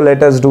well. So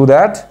let us do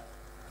that.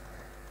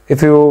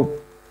 If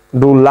you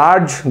do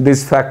large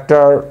this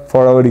factor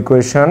for our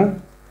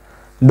equation,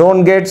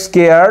 don't get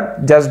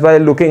scared just by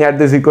looking at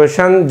this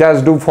equation.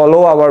 Just do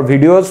follow our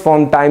videos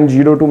from time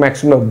 0 to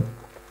maximum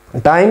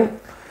time,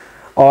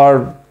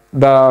 or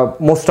the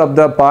most of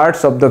the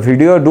parts of the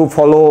video. Do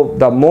follow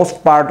the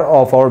most part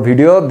of our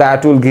video.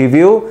 That will give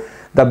you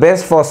the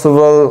best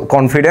possible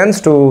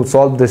confidence to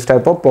solve this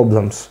type of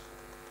problems.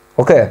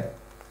 Okay,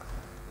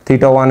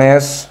 theta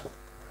 1s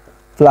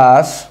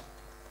plus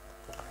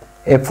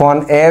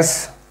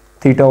f1s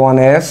theta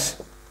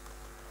 1s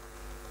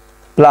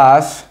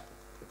plus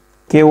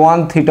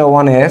k1 theta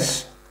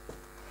 1s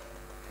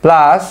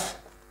plus,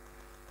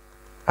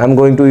 I am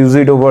going to use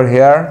it over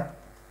here,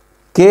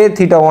 k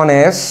theta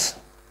 1s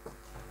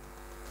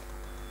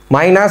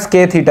minus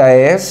k theta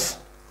s.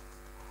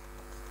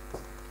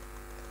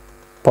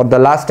 For the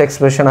last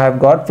expression I have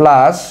got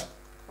plus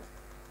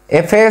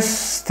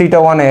fs theta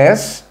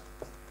 1s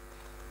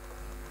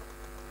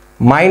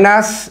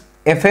minus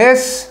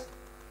fs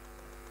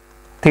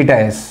theta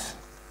s,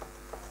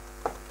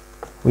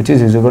 which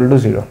is equal to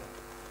 0.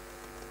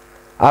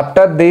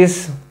 After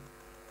this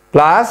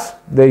plus,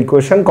 the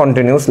equation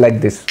continues like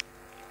this.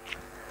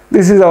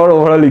 This is our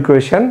overall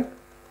equation.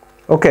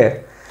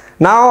 Okay,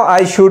 Now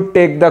I should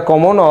take the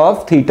common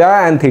of theta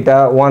and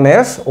theta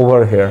 1s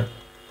over here.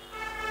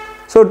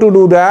 So to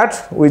do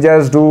that, we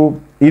just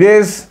do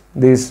erase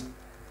this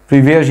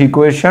previous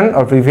equation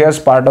or previous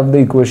part of the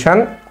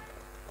equation,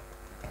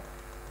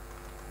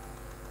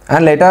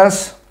 and let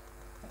us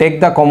take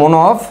the common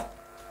of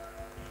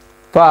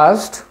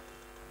first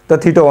the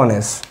theta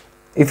 1s.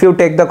 If you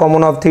take the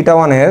common of theta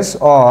 1s,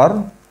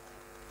 or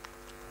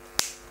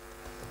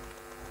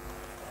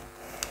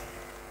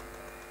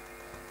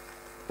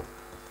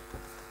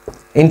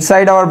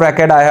inside our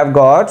bracket I have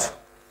got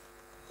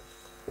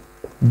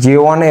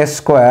j1s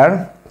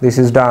square, this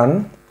is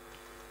done,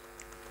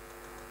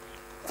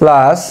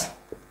 plus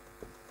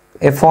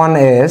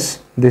f1s,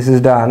 this is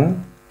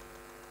done,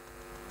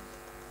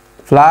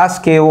 plus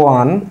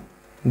k1,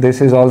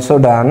 this is also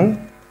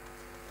done,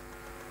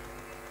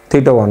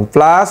 theta 1,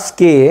 plus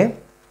k,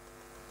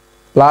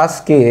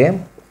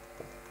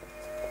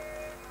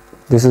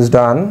 this is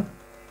done,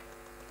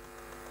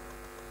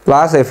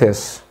 plus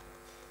fs,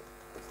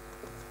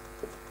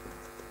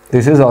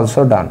 this is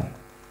also done.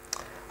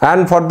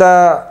 And for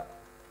the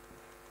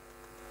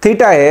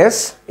theta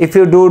s, if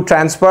you do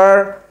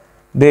transfer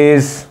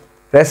this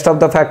rest of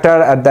the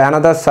factor at the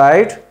another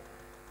side,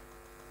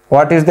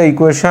 what is the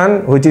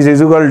equation which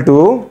is equal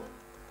to,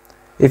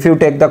 if you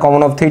take the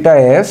common of theta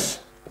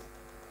s,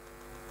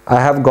 I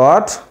have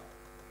got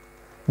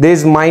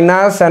this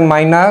minus and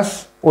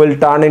minus will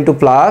turn into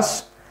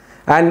plus,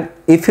 and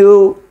if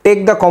you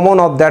take the common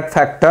of that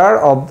factor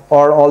of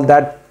or all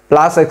that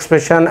plus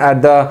expression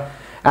at the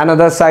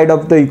another side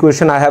of the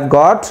equation, I have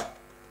got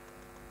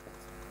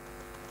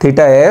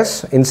theta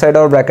s, inside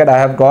our bracket I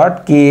have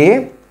got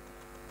k,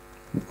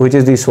 which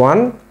is this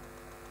one,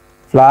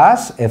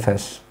 plus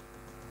fs.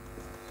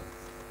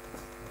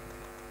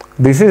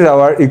 This is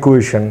our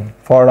equation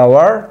for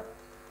our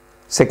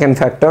second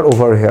factor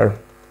over here.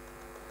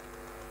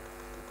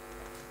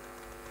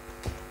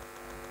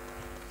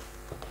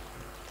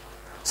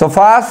 So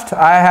first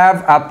I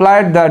have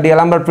applied the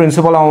D'Alembert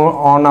principle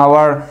on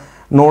our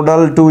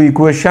nodal 2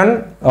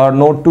 equation or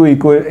node 2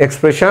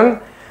 expression.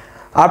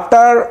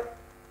 After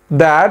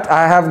that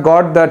I have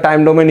got the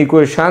time domain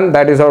equation,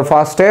 that is our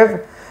first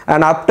step,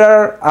 and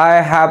after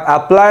I have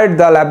applied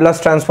the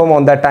Laplace transform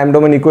on that time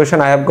domain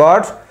equation, I have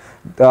got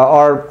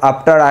or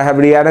after I have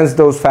rearranged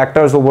those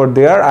factors over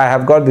there, I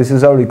have got, this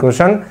is our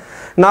equation.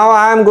 Now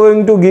I am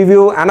going to give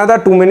you another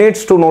 2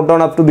 minutes to note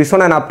down up to this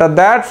one, and after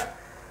that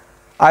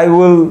I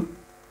will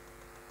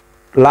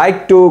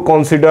like to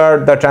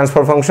consider the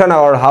transfer function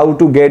or how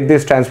to get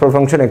this transfer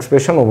function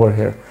expression over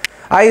here.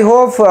 I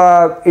hope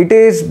it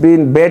is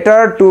been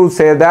better to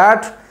say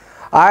that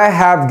I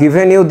have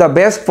given you the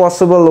best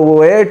possible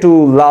way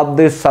to love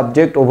this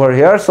subject over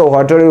here. So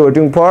what are you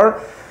waiting for?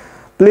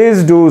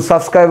 Please do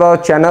subscribe our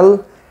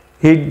channel,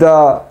 hit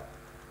the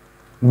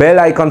bell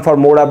icon for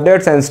more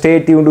updates, and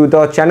stay tuned with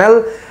our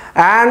channel.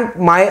 And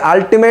my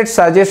ultimate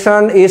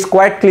suggestion is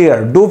quite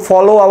clear: do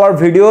follow our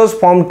videos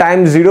from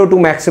time 0 to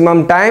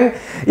maximum time.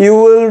 You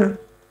will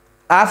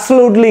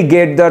absolutely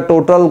get the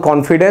total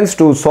confidence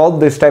to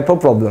solve this type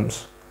of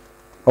problems.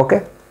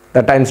 Okay,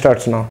 the time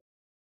starts now.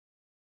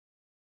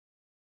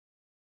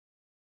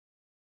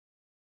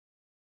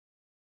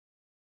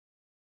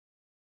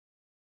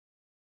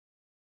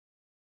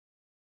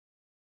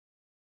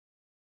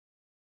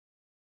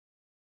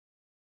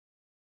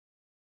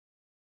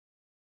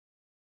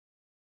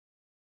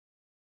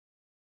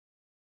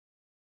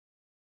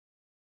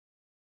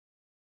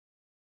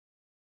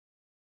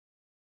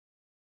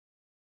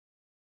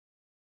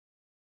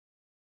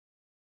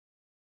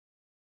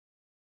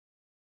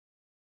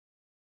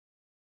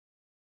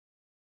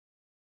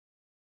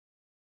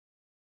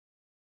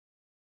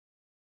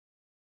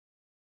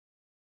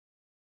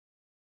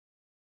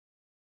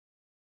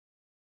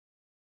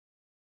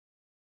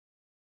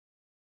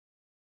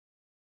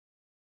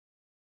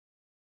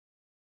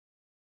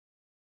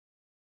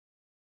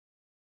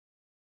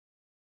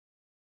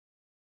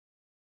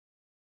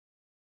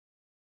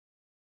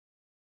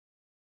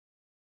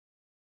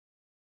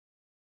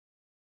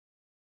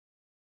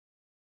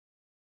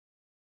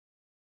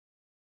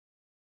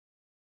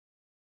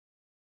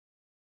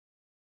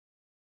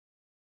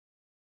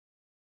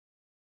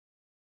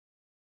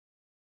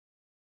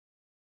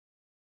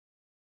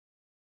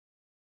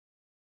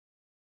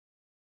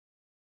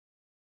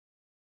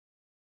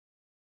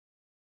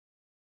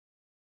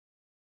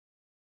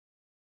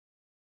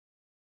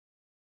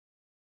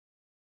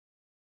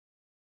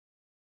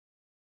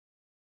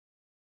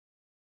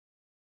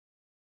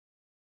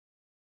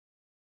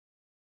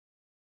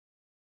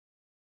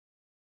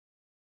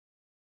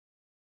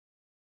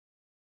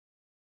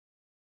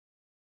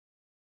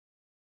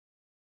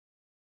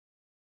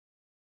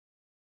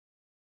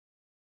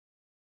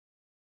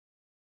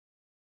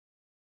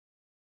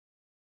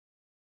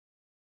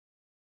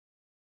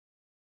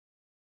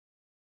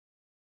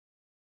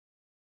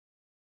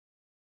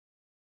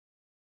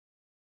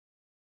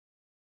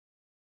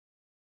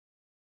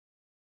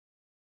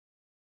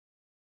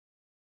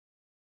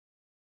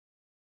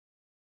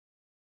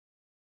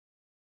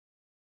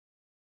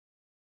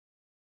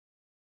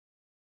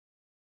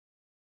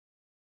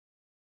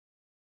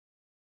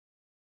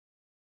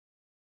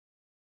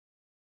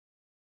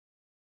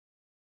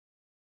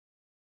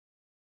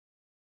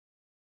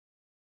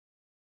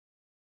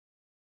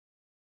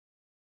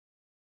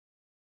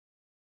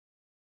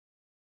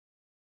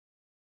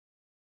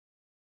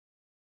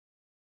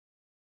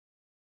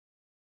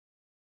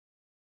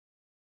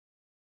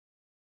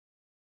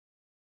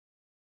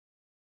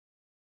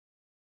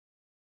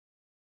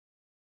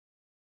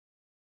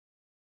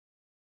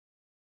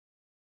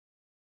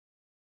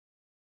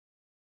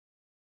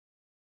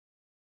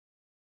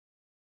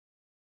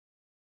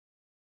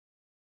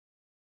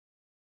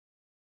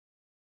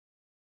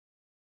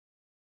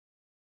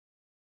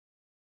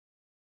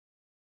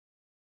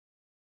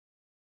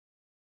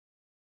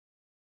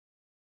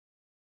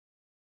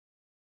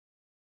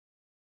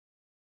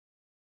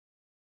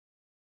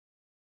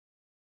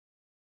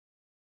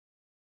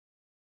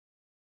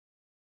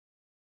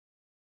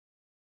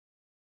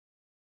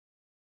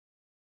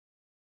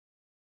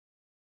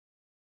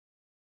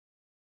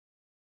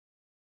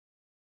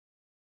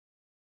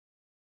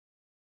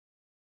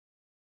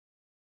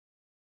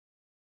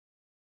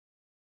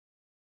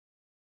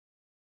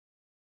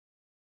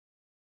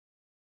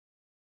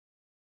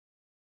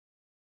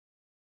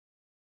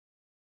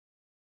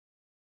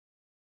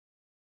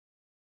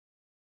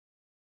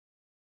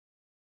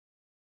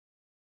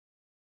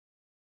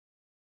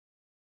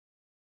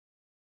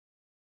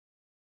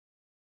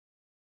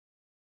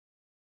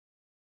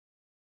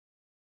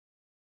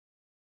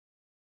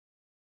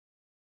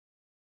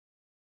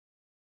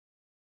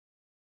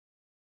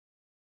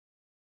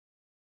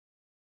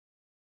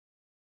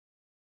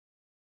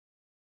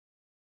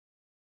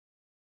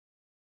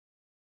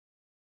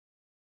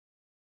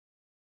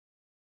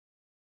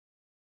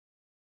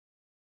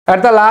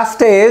 At the last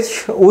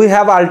stage, we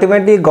have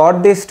ultimately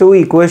got these two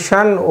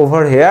equation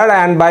over here,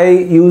 and by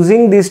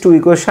using these two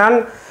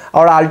equation,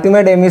 our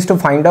ultimate aim is to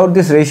find out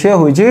this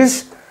ratio, which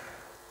is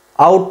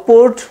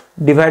output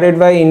divided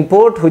by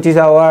input, which is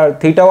our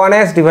theta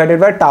 1s divided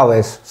by tau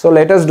s. So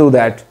let us do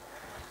that.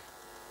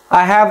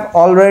 I have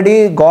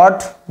already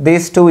got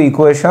these two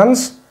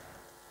equations,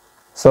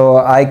 so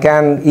I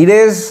can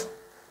erase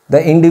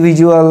the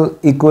individual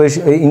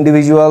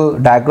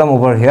diagram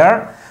over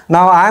here.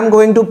 Now I am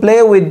going to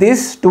play with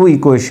these two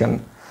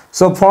equation.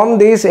 So from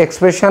this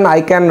expression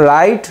I can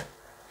write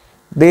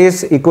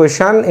this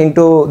equation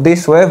into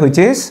this way, which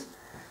is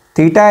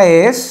theta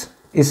s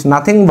is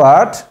nothing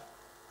but,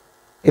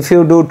 if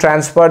you do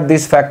transfer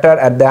this factor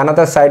at the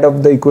another side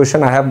of the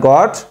equation, I have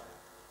got,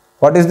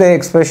 what is the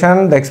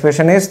expression? The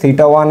expression is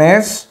theta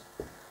 1s,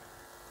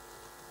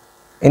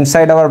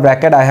 inside our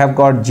bracket I have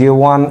got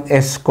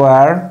j1s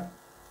square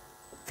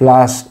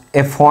plus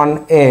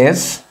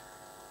f1s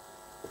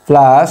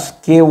plus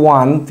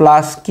k1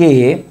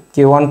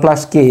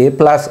 plus k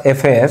plus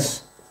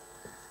fs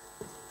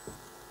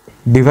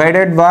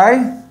divided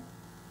by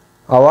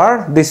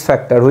our this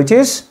factor, which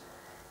is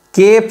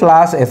k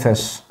plus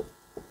fs.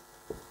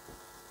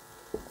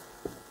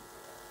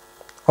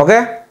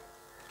 Okay.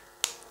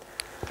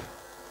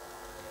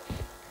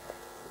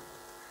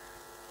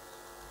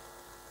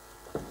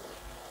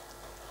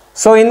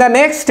 So in the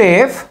next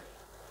step,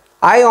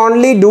 I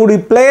only do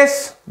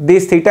replace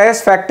this theta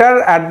s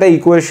factor at the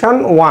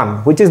equation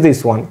 1, which is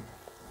this one.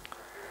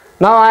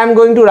 Now I am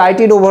going to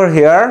write it over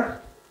here.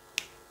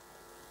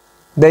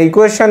 The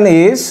equation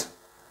is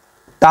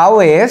tau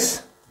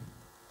s,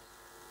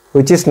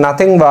 which is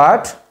nothing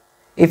but,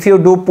 if you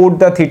do put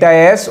the theta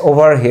s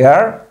over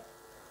here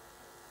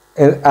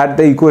at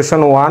the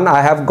equation 1,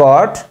 I have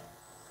got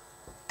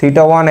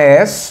theta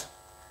 1s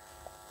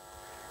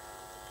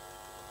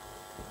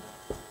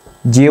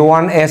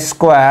j1s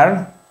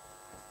square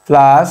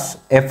plus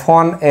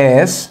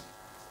f1s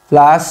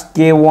plus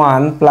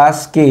k1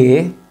 plus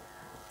k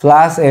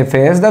plus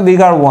fs, the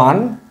bigger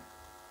one,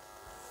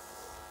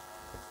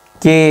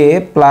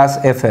 k plus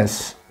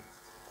fs,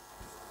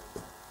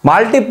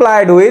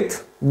 multiplied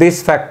with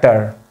this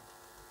factor.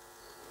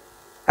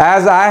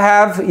 As I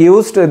have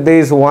used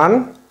this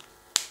one,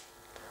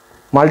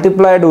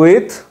 multiplied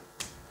with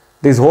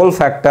this whole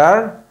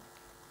factor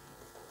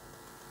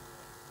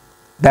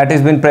that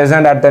has been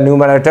present at the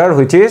numerator,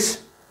 which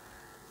is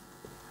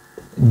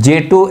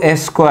j2s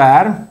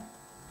square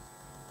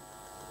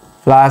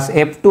plus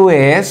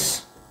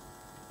f2s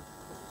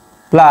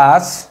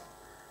plus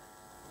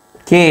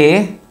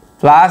k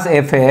plus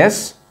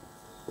fs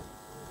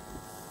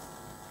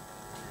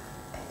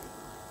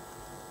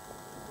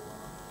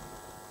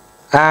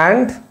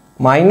and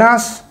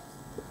minus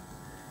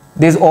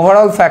this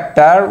overall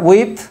factor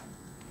with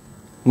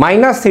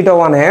minus theta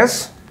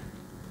 1s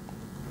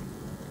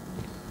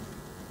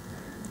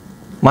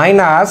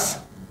minus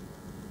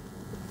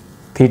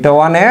theta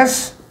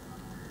 1s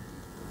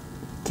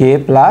k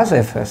plus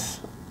fs.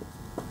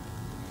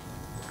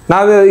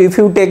 Now if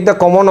you take the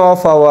common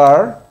of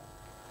our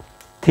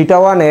theta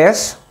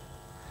 1s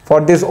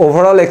for this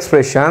overall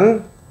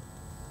expression,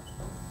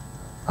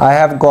 I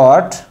have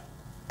got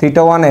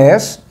theta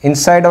 1s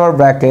inside our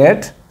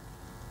bracket,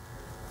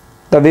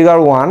 the bigger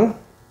one,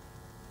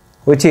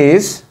 which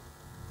is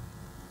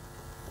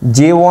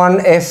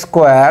j1s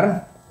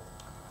square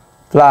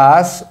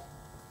plus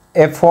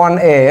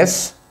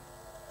f1s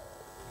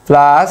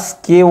plus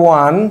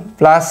k1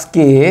 plus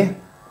k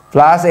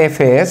plus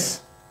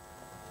fs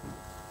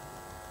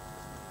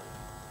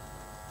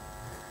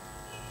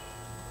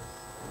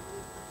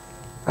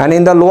and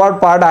in the lower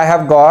part I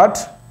have got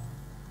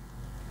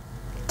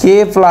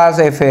k plus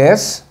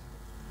fs,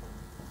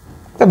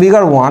 the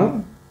bigger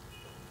one,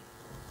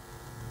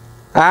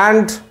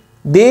 and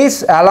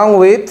this along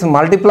with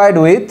multiplied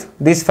with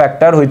this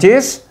factor, which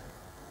is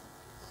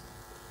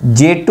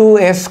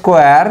j2s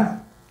square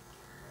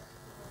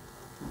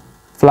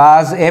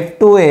plus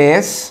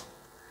f2s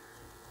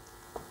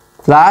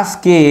plus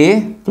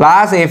k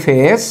plus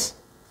fs,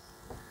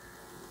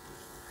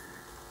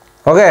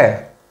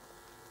 okay,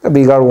 the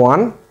bigger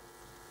one.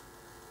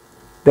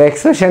 The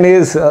expression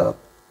is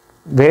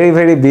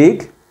very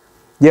big.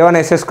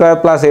 j1s square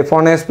plus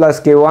f1s plus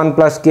k1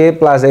 plus k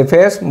plus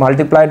fs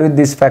multiplied with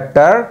this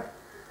factor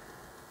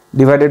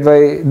divided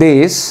by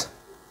this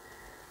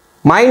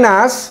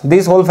minus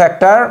this whole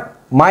factor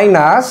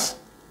minus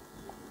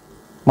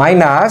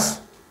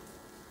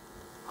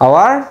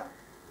our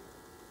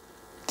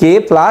k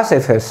plus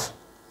fs,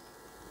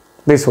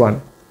 this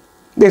one.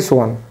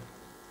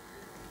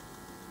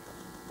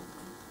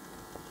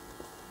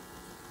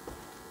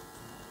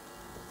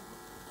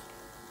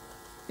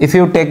 If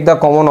you take the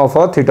common of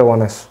a theta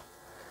 1s.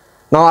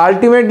 Now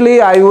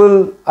ultimately I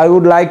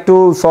would like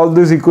to solve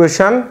this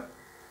equation.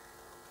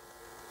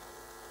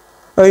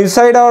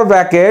 Inside our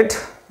bracket,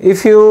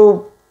 if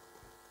you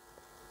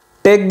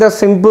take the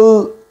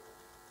simple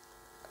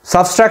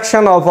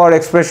subtraction of our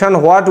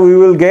expression, what we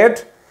will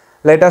get,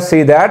 let us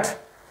see that.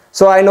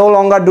 So I no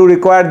longer do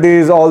require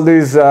all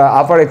these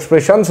upper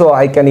expressions, so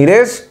I can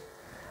erase,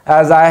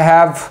 as I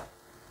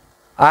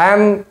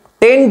am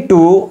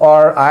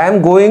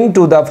going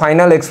to the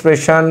final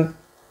expression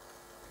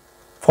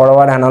for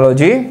our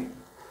analogy.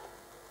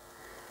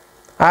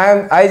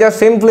 I just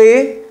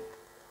simply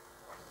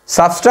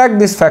subtract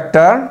this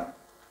factor.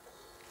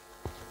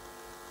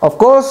 Of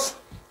course,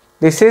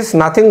 this is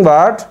nothing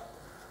but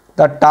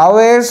the tau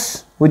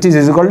s, which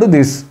is equal to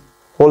this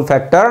whole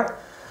factor.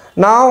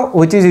 Now,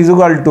 which is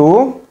equal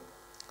to,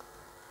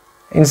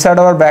 inside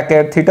our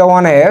bracket theta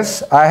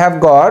 1s, I have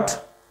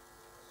got,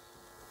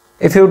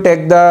 if you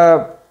take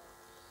the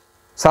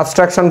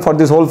subtraction for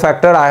this whole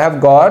factor, I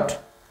have got,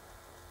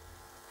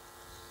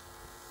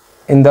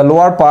 in the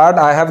lower part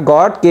I have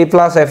got k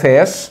plus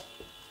fs,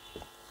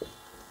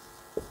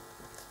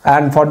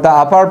 and for the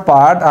upper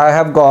part I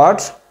have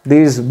got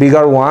this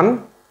bigger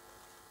one,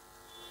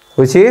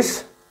 which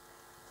is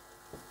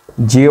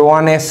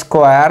j1s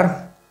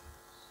square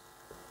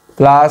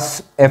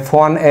plus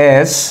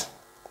f1s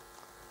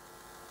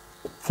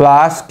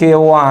plus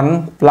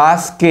k1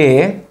 plus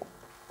k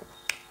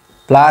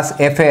plus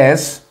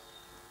fs.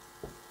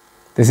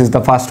 This is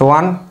the first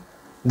one.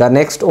 The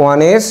next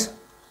one is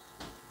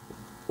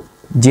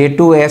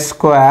j2s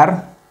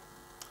square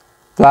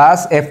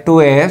plus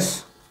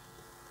f2s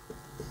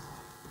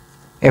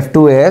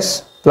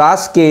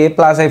plus k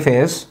plus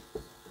fs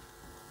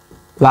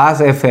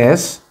plus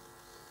fs.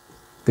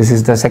 This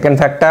is the second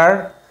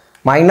factor,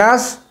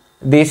 minus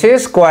this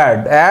is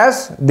squared,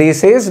 as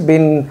this is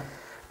been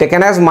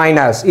taken as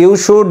minus. You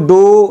should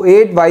do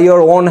it by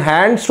your own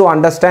hands to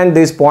understand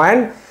this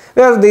point,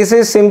 because this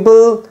is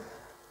simple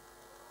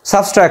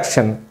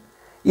subtraction.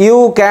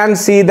 You can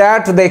see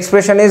that the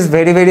expression is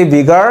very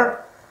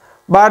bigger,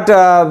 but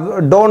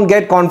don't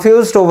get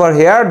confused over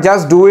here.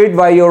 Just do it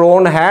by your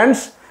own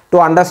hands to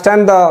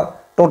understand the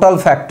total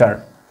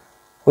factor,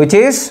 which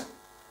is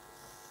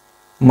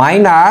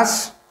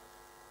minus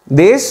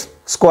this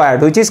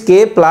squared, which is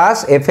k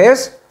plus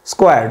fs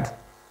squared,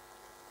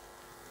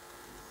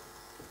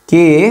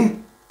 k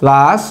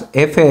plus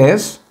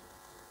fs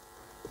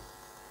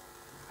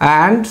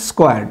and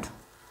squared,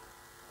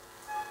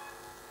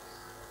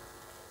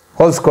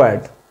 whole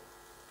squared.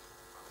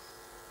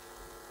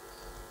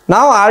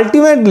 Now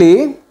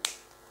ultimately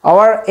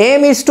our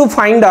aim is to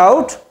find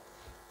out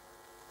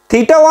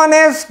theta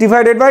 1s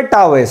divided by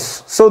tau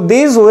s. So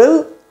these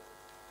will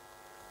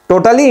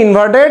totally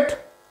inverted,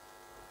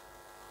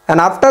 and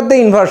after the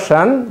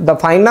inversion the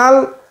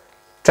final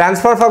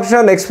transfer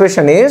function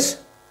expression is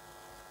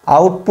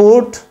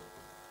output,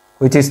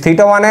 which is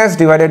theta 1s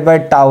divided by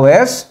tau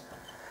s,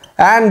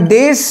 and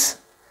this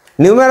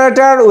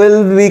numerator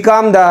will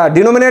become the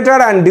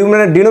denominator and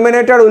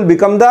denominator will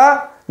become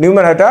the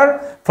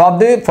numerator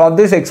for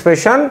this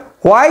expression.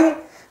 Why?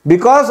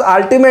 Because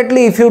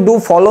ultimately if you do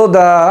follow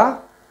the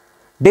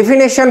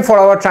definition for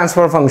our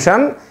transfer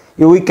function,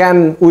 we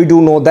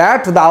do know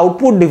that the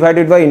output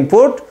divided by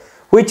input,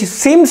 which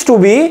seems to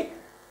be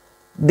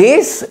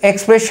this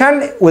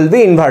expression, will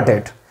be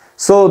inverted.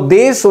 So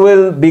this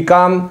will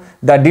become,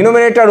 the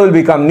denominator will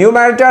become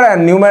numerator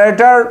and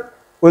numerator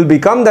will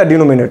become the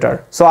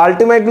denominator. So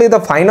ultimately the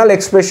final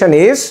expression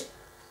is,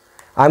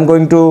 I am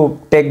going to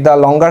take the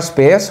longer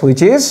space,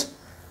 which is,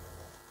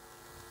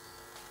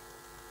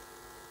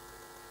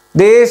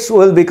 this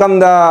will become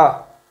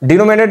the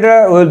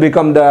denominator, will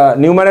become the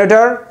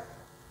numerator,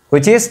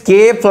 which is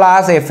k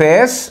plus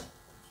fs,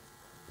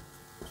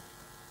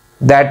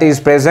 that is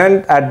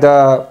present at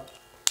the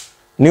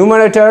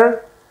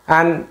numerator,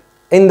 and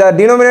in the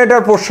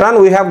denominator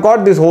portion we have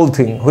got this whole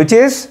thing, which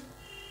is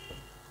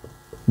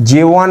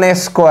j1s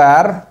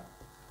square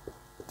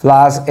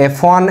plus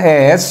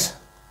f1s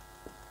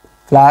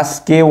plus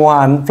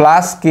k1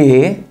 plus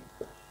k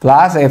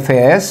plus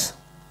fs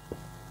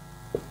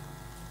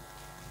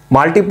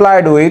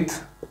multiplied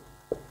with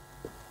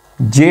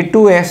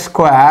j2s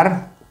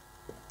square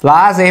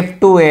plus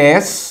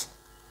f2s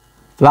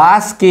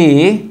plus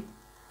k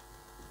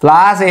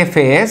plus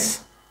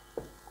fs.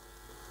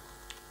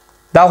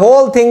 The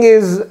whole thing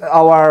is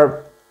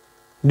our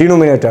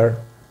denominator,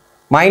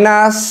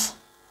 minus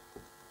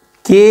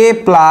k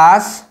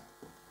plus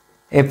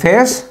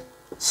fs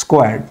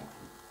squared.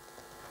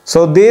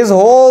 So this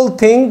whole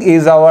thing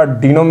is our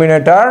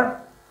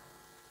denominator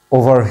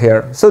over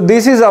here. So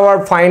this is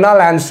our final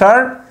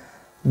answer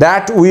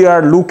that we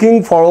are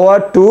looking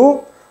forward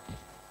to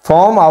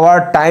from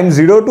our time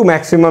 0 to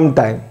maximum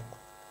time.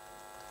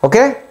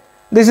 Okay,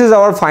 this is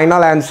our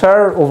final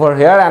answer over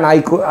here, and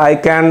I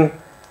can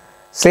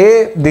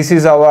say this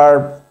is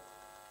our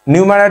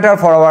numerator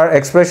for our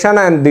expression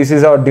and this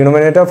is our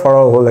denominator for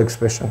our whole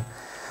expression.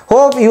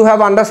 Hope you have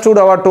understood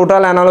our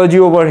total analogy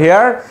over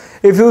here.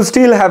 If you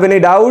still have any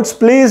doubts,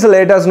 please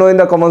let us know in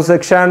the comment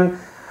section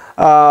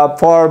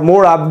for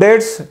more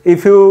updates.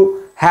 If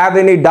you have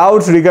any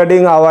doubts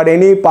regarding our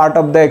any part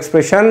of the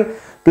expression,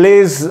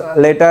 please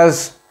let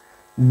us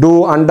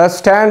do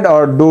understand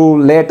or do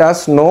let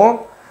us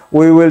know.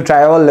 We will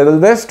try our level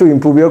best to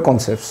improve your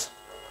concepts.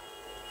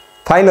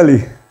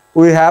 Finally,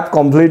 we have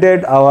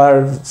completed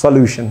our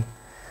solution.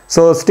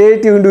 So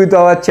stay tuned with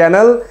our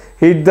channel,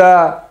 hit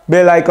the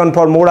bell icon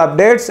for more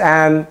updates,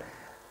 and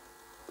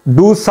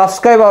do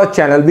subscribe our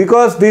channel,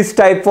 because this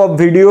type of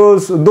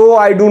videos, though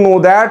I do know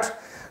that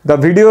the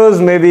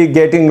videos may be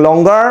getting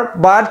longer,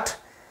 but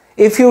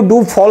if you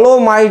do follow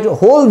my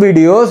whole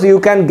videos, you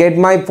can get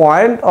my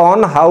point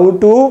on how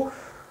to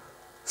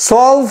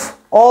solve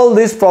all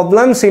these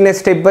problems in a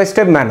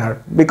step-by-step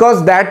manner,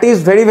 because that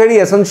is very, very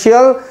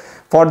essential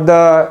for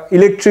the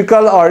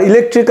electrical or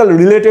electrical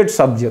related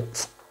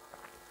subjects.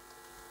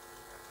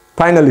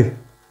 Finally,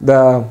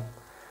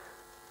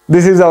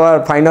 this is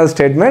our final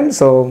statement.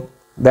 So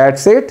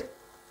that's it.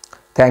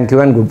 Thank you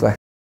and goodbye.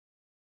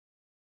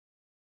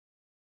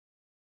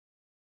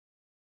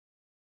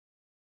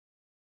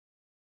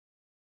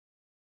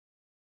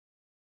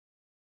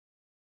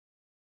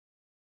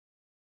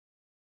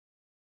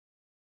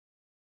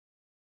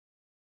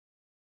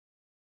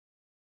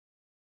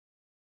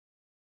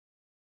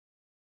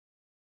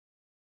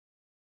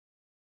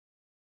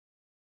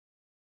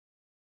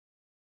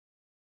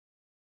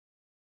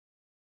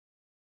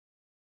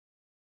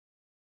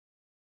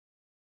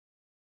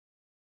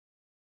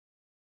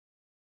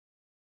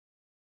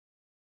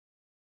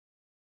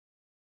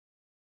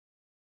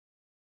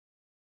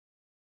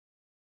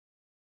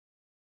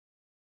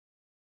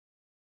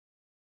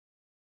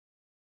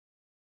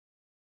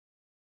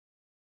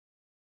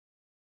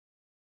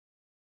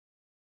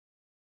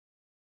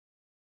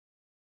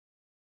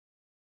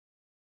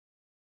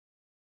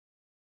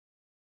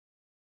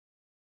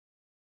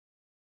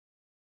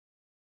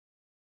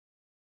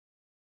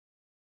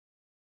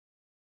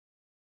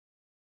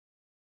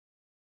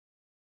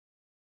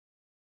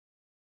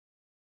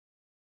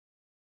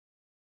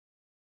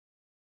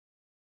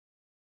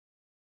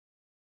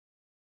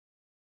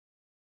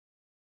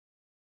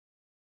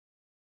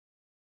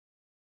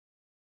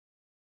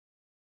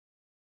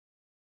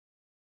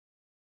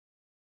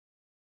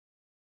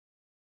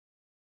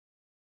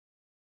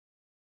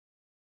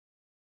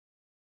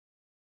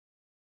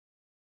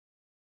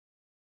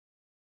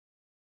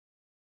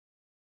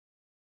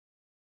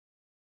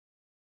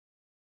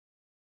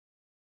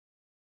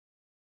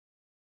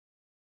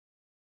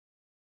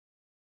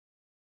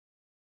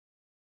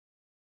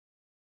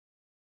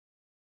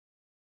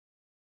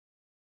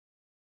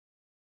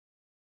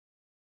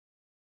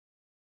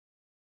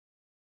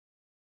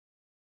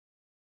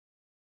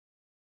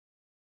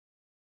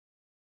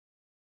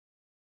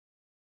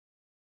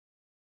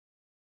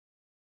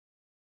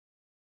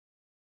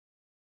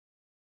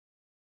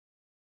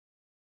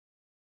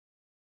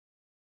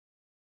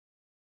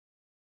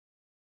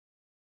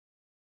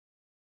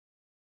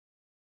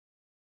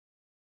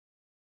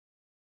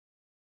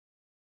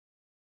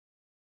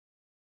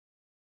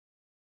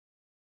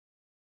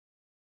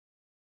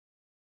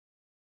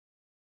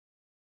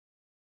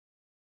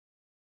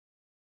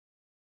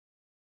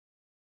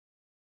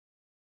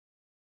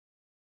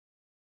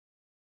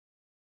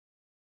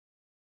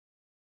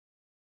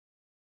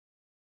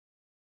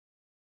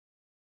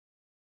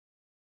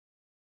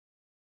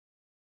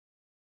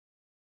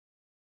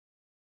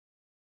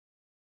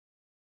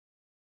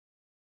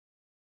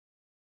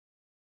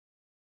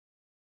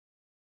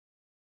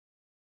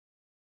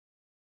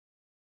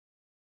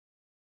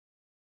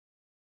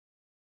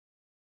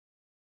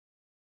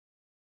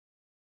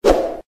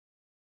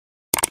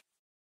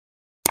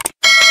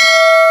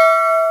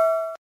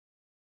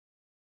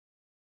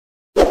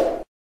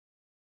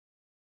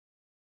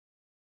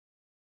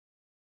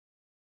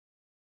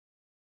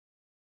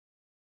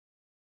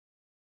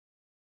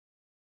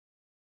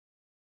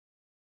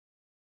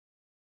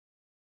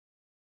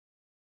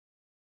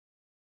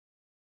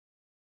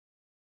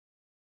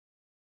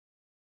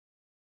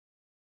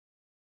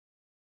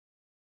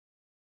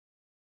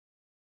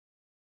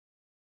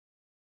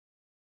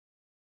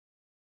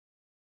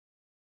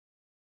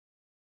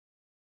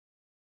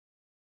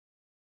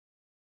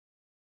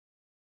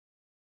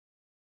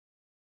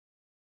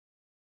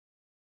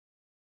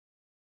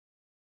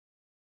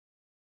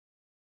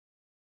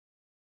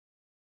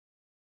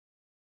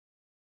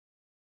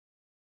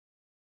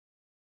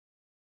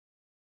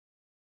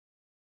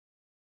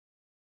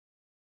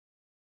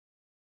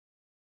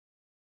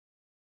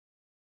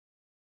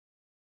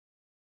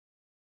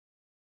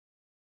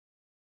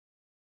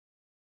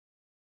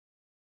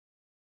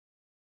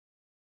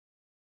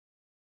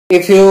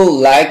 If you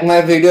like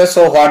my video,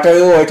 so what are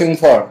you waiting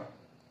for?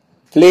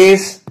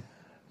 Please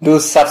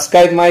do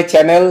subscribe my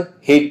channel,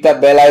 hit the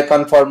bell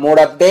icon for more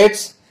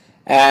updates,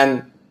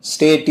 and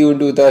stay tuned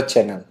to the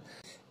channel.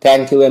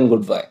 Thank you and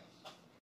goodbye.